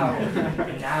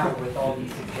 Now with all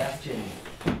these suggestions,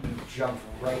 you jumped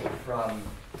right from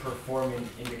performance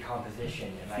into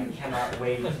composition, and I cannot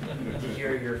wait to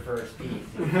hear your first piece.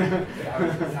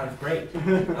 It sounds great.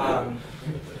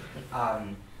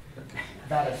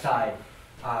 That aside,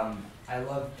 I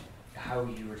loved how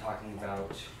you were talking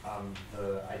about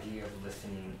the idea of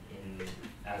listening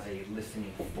as a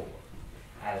listening for,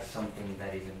 as something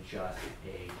that isn't just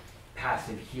a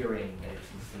passive hearing, that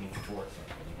it's listening for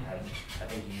something. It has, I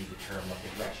think you used the term like a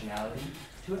directionality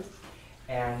to it.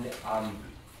 And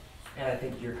I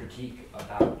think your critique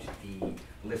about the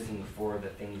listening for the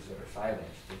things that are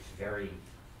silenced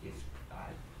is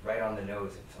right on the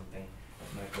nose, and something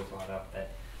that Michael brought up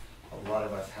that a lot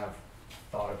of us have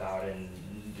thought about, and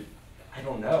I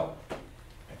don't know.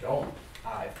 I don't.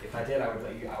 If I did, I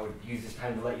would use this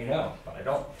time to let you know, but I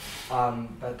don't.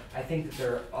 But I think that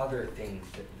there are other things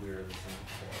that we're listening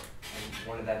for, and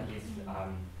one of them is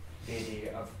the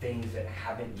idea of things that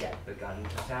haven't yet begun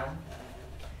to sound.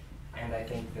 And I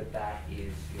think that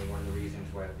is one of the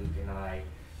reasons why Luke and I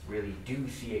really do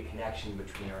see a connection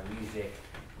between our music,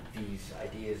 these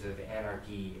ideas of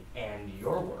anarchy, and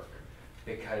your work,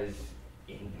 because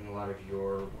in a lot of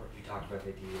your work you talked about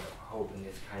the idea of hope and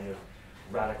this kind of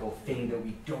radical thing that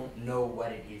we don't know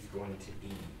what it is going to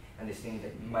be, and this thing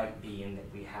that might be, and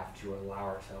that we have to allow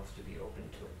ourselves to be open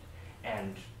to it.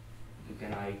 And Luke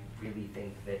and I really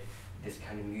think that this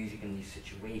kind of music in these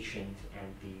situations,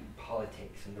 and the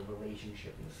politics and the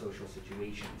relationship and the social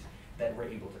situations that we're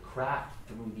able to craft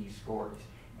through these scores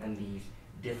and these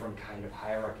different kind of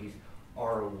hierarchies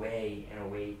are a way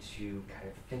to kind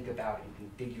of think about and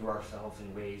configure ourselves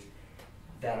in ways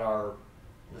that are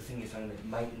listening to something that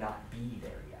might not be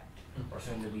there yet, or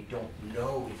something that we don't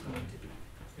know is going to be.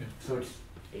 Yeah. So it's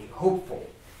a hopeful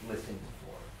listening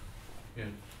for.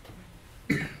 Yeah.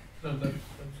 No, that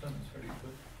sounds very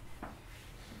good.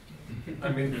 I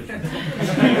mean,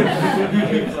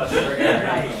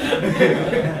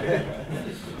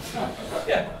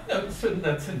 in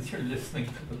that sense, you're listening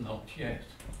to the not yet.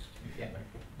 Yeah.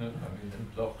 No, I mean, in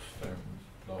Bloch's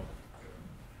terms,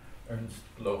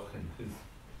 Ernst Bloch, in his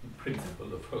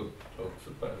Principle of Hope, talks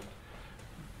about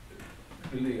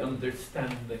really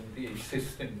understanding the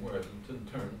existing world in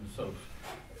terms of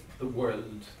the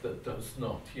world that does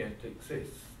not yet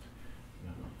exist. You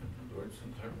know, in other words,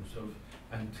 in terms of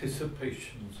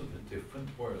anticipations of a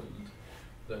different world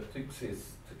that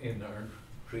exists in our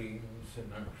dreams,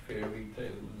 in our fairy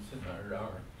tales, in our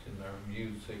art, in our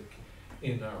music,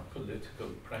 in our political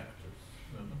practice.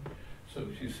 You know? So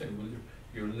if you say, well,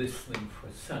 you're listening for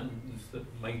sounds that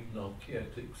might not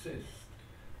yet exist,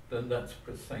 then that's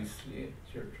precisely it.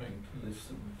 You're trying to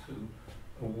listen to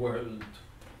a world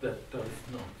that does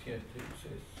not yet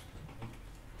exist.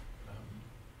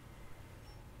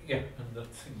 Yeah, and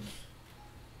that seems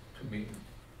to me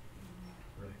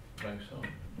right on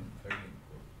and very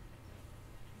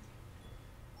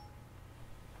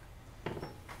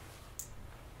important.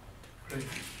 Great.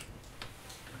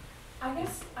 I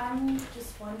guess I'm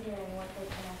just wondering what the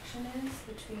connection is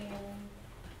between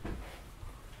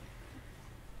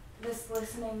this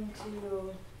listening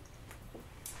to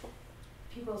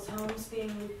people's homes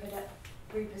being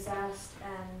repossessed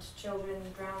and children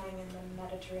drowning in the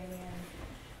Mediterranean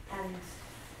and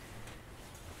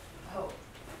hope.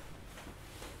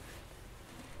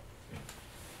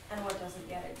 And what doesn't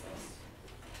yet exist.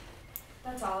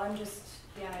 That's all. I'm just,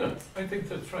 yeah. No, I think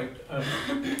that's right.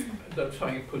 That's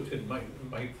why I put in my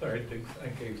third, I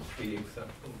gave 3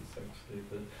 examples actually,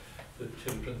 the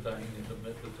children dying in the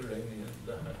Mediterranean,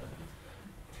 the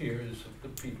tears of the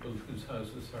people whose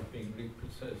houses are being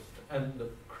repossessed, and the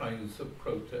cries of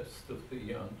protest of the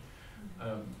young.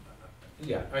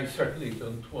 Yeah, I certainly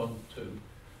don't want to,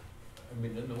 I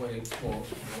mean, in a way it's more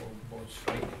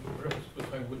striking for us,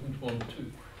 but I wouldn't want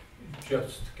to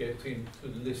just get into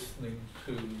listening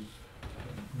to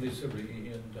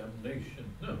misery and damnation.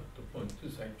 No, the point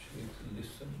is actually to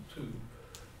listen to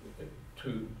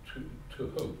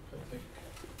hope, I think.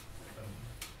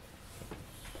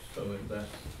 So in that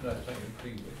I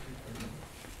agree with you.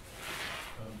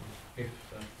 If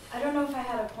that. I don't know if I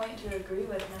had a point to agree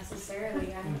with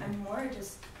necessarily. I'm more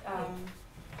just,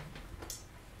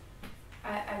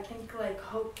 I think like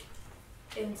hope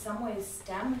in some ways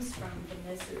stems from the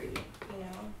misery, you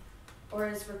know, or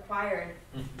is required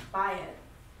by it.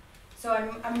 So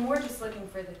I'm more just looking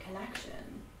for the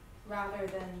connection rather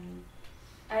than,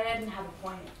 I didn't have a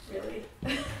point really.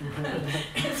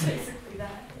 It's basically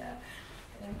that, yeah.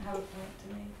 I didn't have a point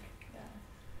to make, yeah.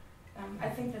 I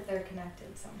think that they're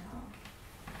connected somehow.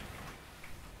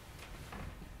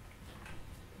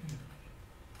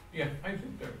 Yeah, I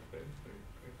think they're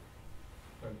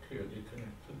clearly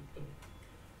connected, but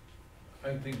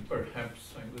I think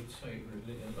perhaps I would say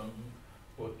really along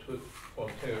what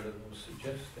Cherlyn was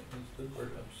suggesting is that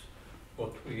perhaps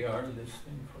what we are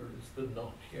listening for is the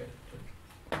not yet,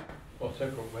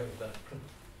 whatever way that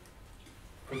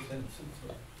presents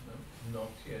itself,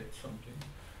 not yet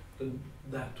something,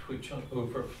 that which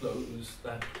overflows,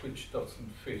 that which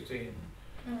doesn't fit in.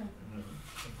 I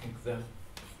think that.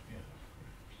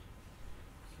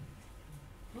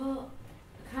 Well,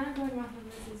 kind of going off of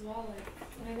this as well, like,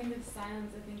 when I think of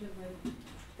silence, I think of, like,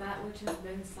 that which has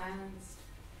been silenced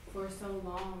for so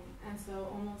long, and so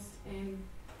almost in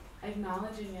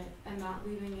acknowledging it and not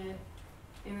leaving it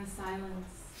in a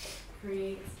silence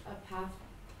creates a path.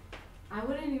 I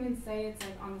wouldn't even say it's,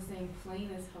 like, on the same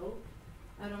plane as hope.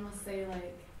 I'd almost say,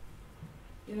 like,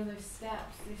 you know, there's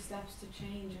steps to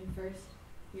change, and first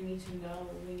we need to know,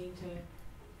 we need to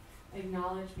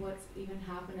acknowledge what's even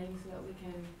happening so that we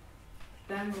can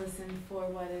then listen for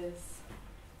what is,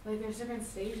 like, there's different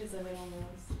stages of it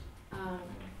almost,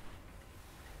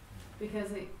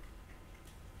 because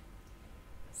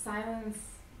silence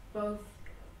both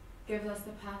gives us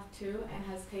the path to and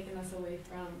has taken us away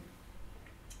from,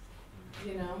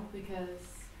 you know,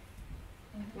 because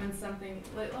when something,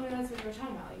 like, I mean, that's what we're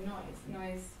talking about, like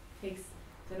noise takes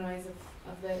the noise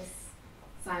of this,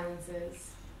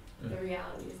 silences the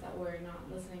realities that we're not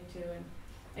listening to, and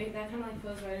that kind of like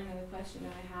goes right into the question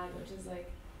that I had, which is like,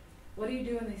 what do you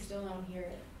do when they still don't hear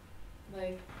it?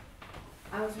 Like,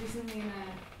 I was recently in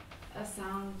a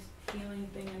sound healing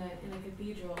thing in a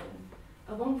cathedral, and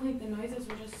at one point the noises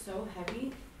were just so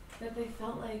heavy that they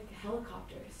felt like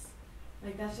helicopters.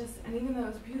 Like that's just, and even though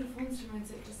it was beautiful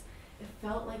instruments, it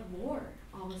felt like war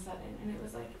all of a sudden, and it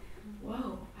was like,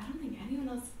 whoa, I don't think anyone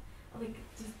else. Like,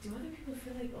 do other people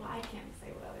feel like, well, I can't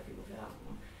say what other people feel, I don't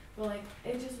know. But like,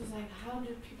 it just was like, how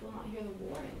do people not hear the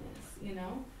war in this, you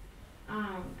know?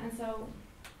 And so,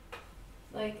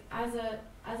 like, as a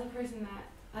person that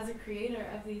as a creator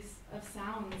of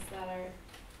sounds that are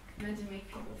meant to make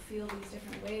people feel these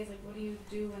different ways, like what do you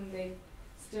do when they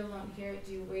still don't hear it?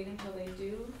 Do you wait until they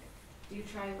do? Do you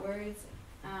try words?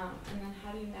 And then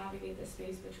how do you navigate the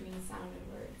space between sound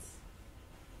and words?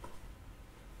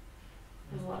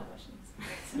 There's a lot of questions.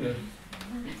 Yes.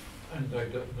 And I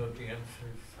don't know the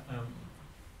answers. I don't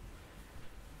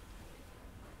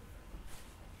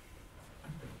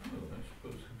know, I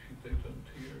suppose if they don't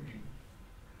hear you,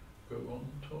 go on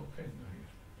talking.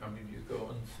 I mean, you go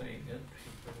on saying it,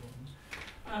 you go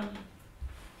on.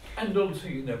 And also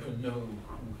you never know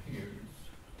who hears.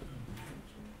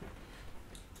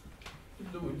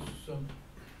 There was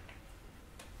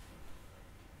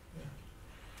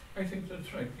I think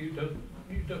that's right. You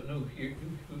don't know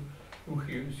who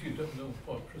hears. You don't know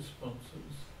what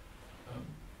responses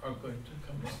are going to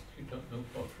come up. You don't know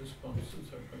what responses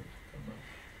are going to come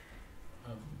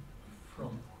up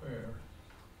from where.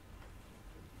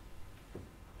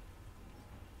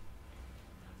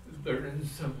 There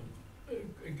is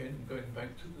again going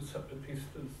back to the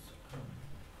Zapatistas,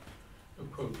 a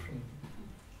quote from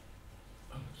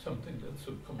something that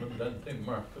Subcomandante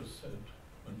Marcos said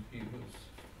when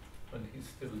he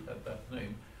still had that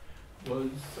name,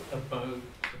 was about,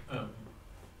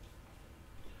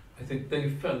 I think they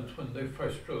felt when they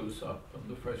first rose up on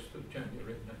the 1st of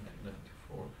January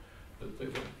 1994 that they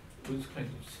were, it was kind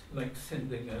of like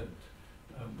sending out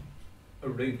a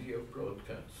radio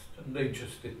broadcast, and they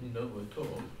just didn't know at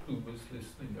all who was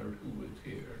listening or who would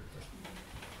hear.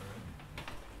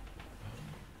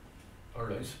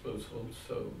 Or I suppose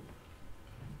also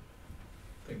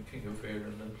thinking of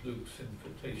Aaron and Luke's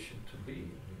invitation to be. I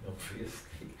mean,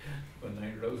 obviously, when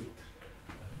I wrote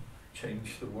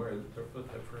Change the World or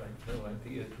whatever, I had no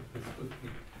idea that this would be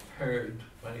heard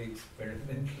by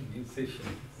experimental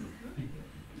musicians.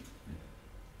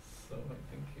 So I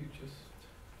think you just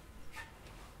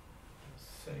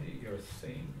say or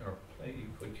sing or play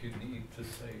what you need to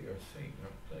say or sing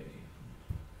or play.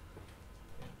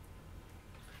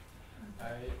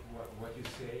 What you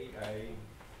say,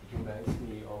 it reminds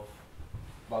me of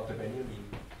Walter Benjamin.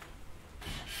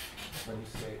 When you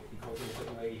say, because in a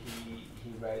certain way he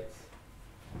writes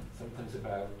sometimes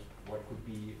about what could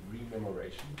be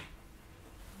rememoration,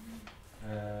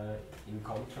 in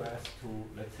contrast to,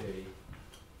 let's say,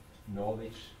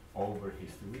 knowledge over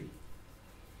history.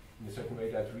 In a certain way,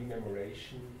 that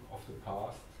rememoration of the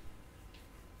past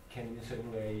can in a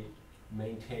certain way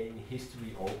maintain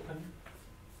history open,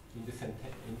 in the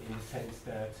sense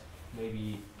that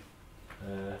maybe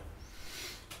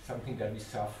something that we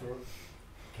suffer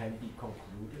can be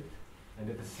concluded, and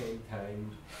at the same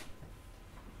time,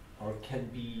 or can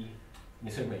be in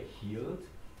a certain way healed,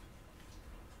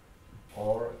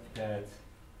 or that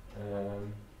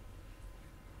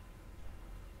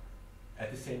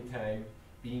at the same time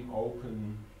being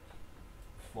open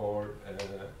for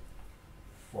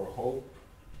hope,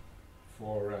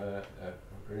 for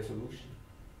resolution.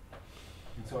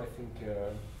 And so I think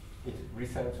it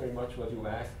resounds very much what you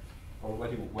asked, or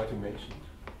what you mentioned.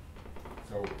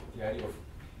 So the idea of,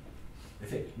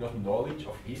 let's say, not knowledge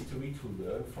of history to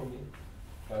learn from it,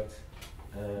 but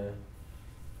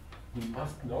we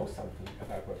must know something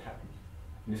about what happened.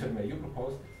 In a certain way, you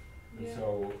proposed it. And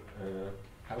so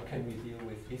how can we deal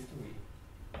with history?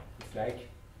 It's like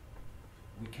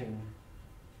we can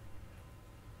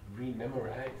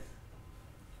rememorize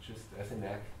just as an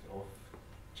act of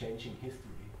changing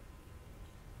history.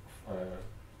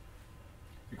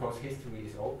 Because history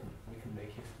is open, we can make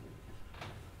history.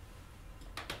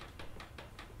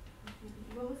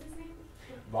 What was his name?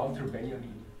 Walter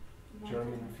Benjamin,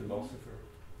 German philosopher.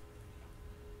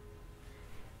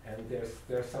 And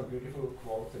there's some beautiful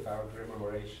quotes about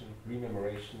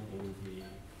rememoration in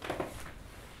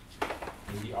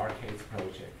the Arcades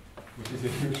project, which is a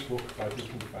huge book, but you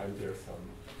can find there some.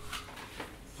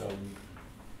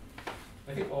 I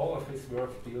think all of his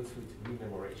work deals with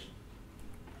rememoration.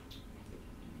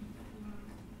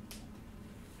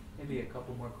 Maybe a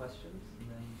couple more questions, and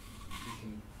then we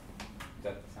can. Does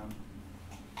that sound?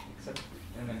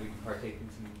 And then we can partake in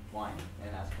some wine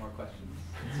and ask more questions.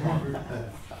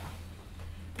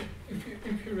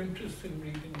 If you're interested in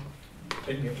reading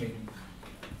Benjamin,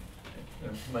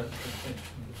 Manfred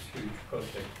mentioned this huge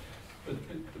project, but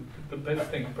the best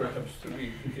thing perhaps to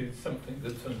read is something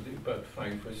that's only about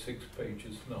 5 or 6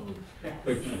 pages long. Yes.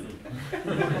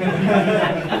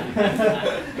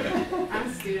 I'm a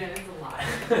student, it's a lot.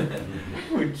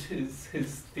 Which is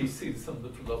his thesis on the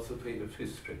philosophy of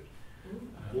history.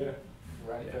 Yeah,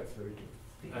 right, yeah. That's very good.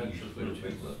 And which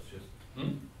is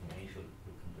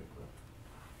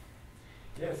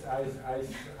Yes,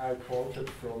 I quoted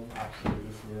from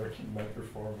Apple's work in my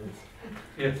performance.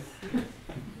 Yes.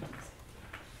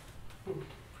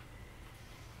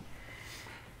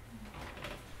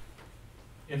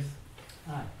 Yes.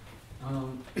 Hi.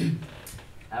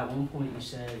 At one point you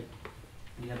said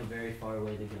you have a very far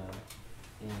way to go,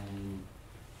 and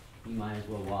you might as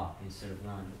well walk instead of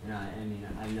run. And I mean,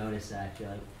 I've noticed that. I feel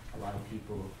like a lot of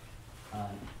people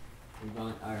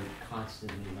are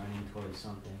constantly running towards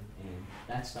something, and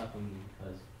that stuck with me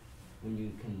because when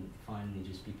you can finally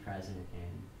just be present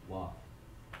and walk,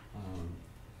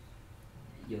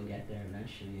 you'll get there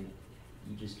eventually, and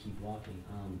you just keep walking.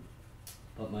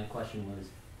 But my question was,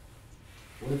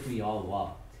 what if we all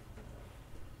walked?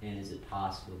 And is it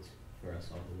possible for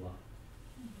us all to walk?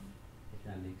 If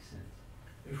that makes sense.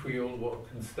 If we all walk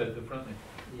instead of running.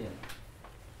 Yeah.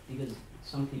 Because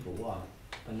some people walk,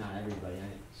 but not everybody.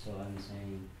 So I'm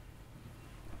saying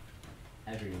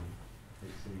everyone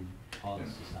that's in all of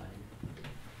society.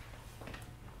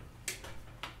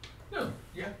 No,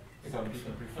 yeah. Some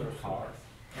people prefer cars.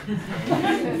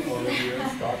 Already a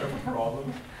start of a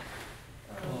problem.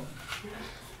 Well,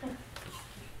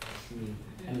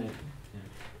 I mean,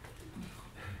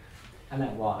 I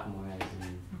meant walk more as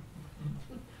in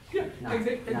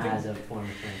not as a form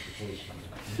of transportation.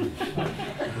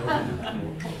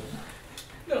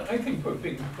 No, I think we're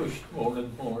being pushed more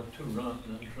and more to run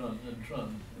and run and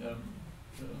run. I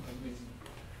mean,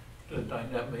 the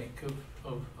dynamic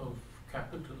of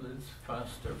capital is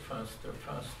faster, faster,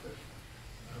 faster.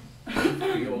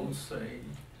 We all say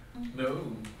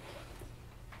no,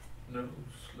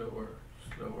 slower,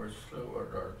 slower, slower,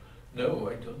 or no,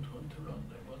 I don't want to run,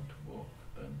 I want to walk.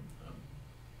 Then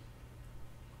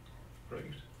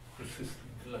great,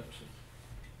 resistant collapses.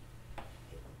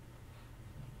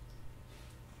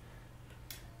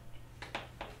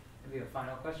 Do we have a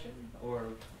final question, or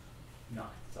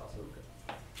not? It's also good.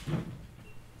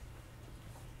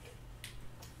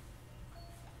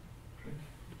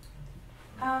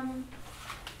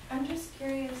 I'm just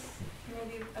curious,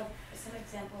 maybe of some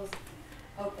examples of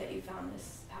hope that you found this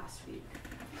past week.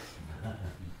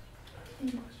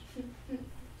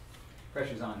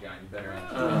 Pressure's on, John. You better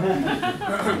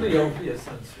answer. The obvious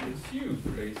answer is you,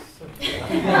 Grace.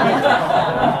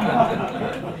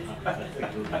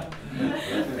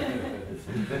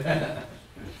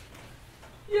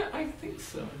 Yeah, I think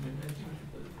so. I mean, I think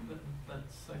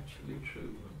that's actually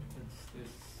true. I mean, it's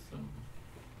this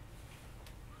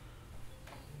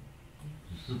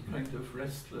kind of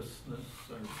restlessness,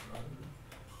 or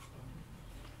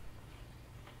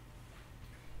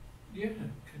yeah,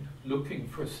 kind of looking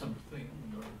for something,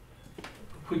 or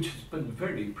which has been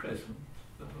very present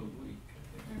the whole week,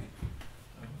 I think.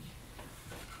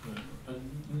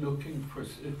 And looking for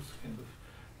it's kind of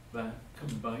that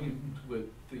combined with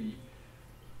the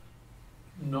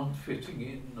not fitting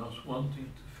in, not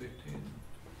wanting to fit in,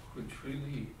 which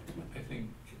really, I think,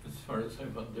 as far as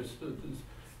I've understood,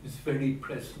 is very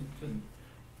present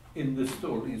in the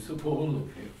stories of all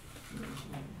of you.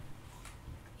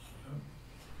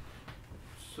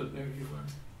 So there you are.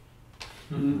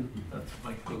 That's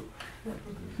my hope.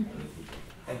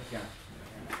 Thanks, John.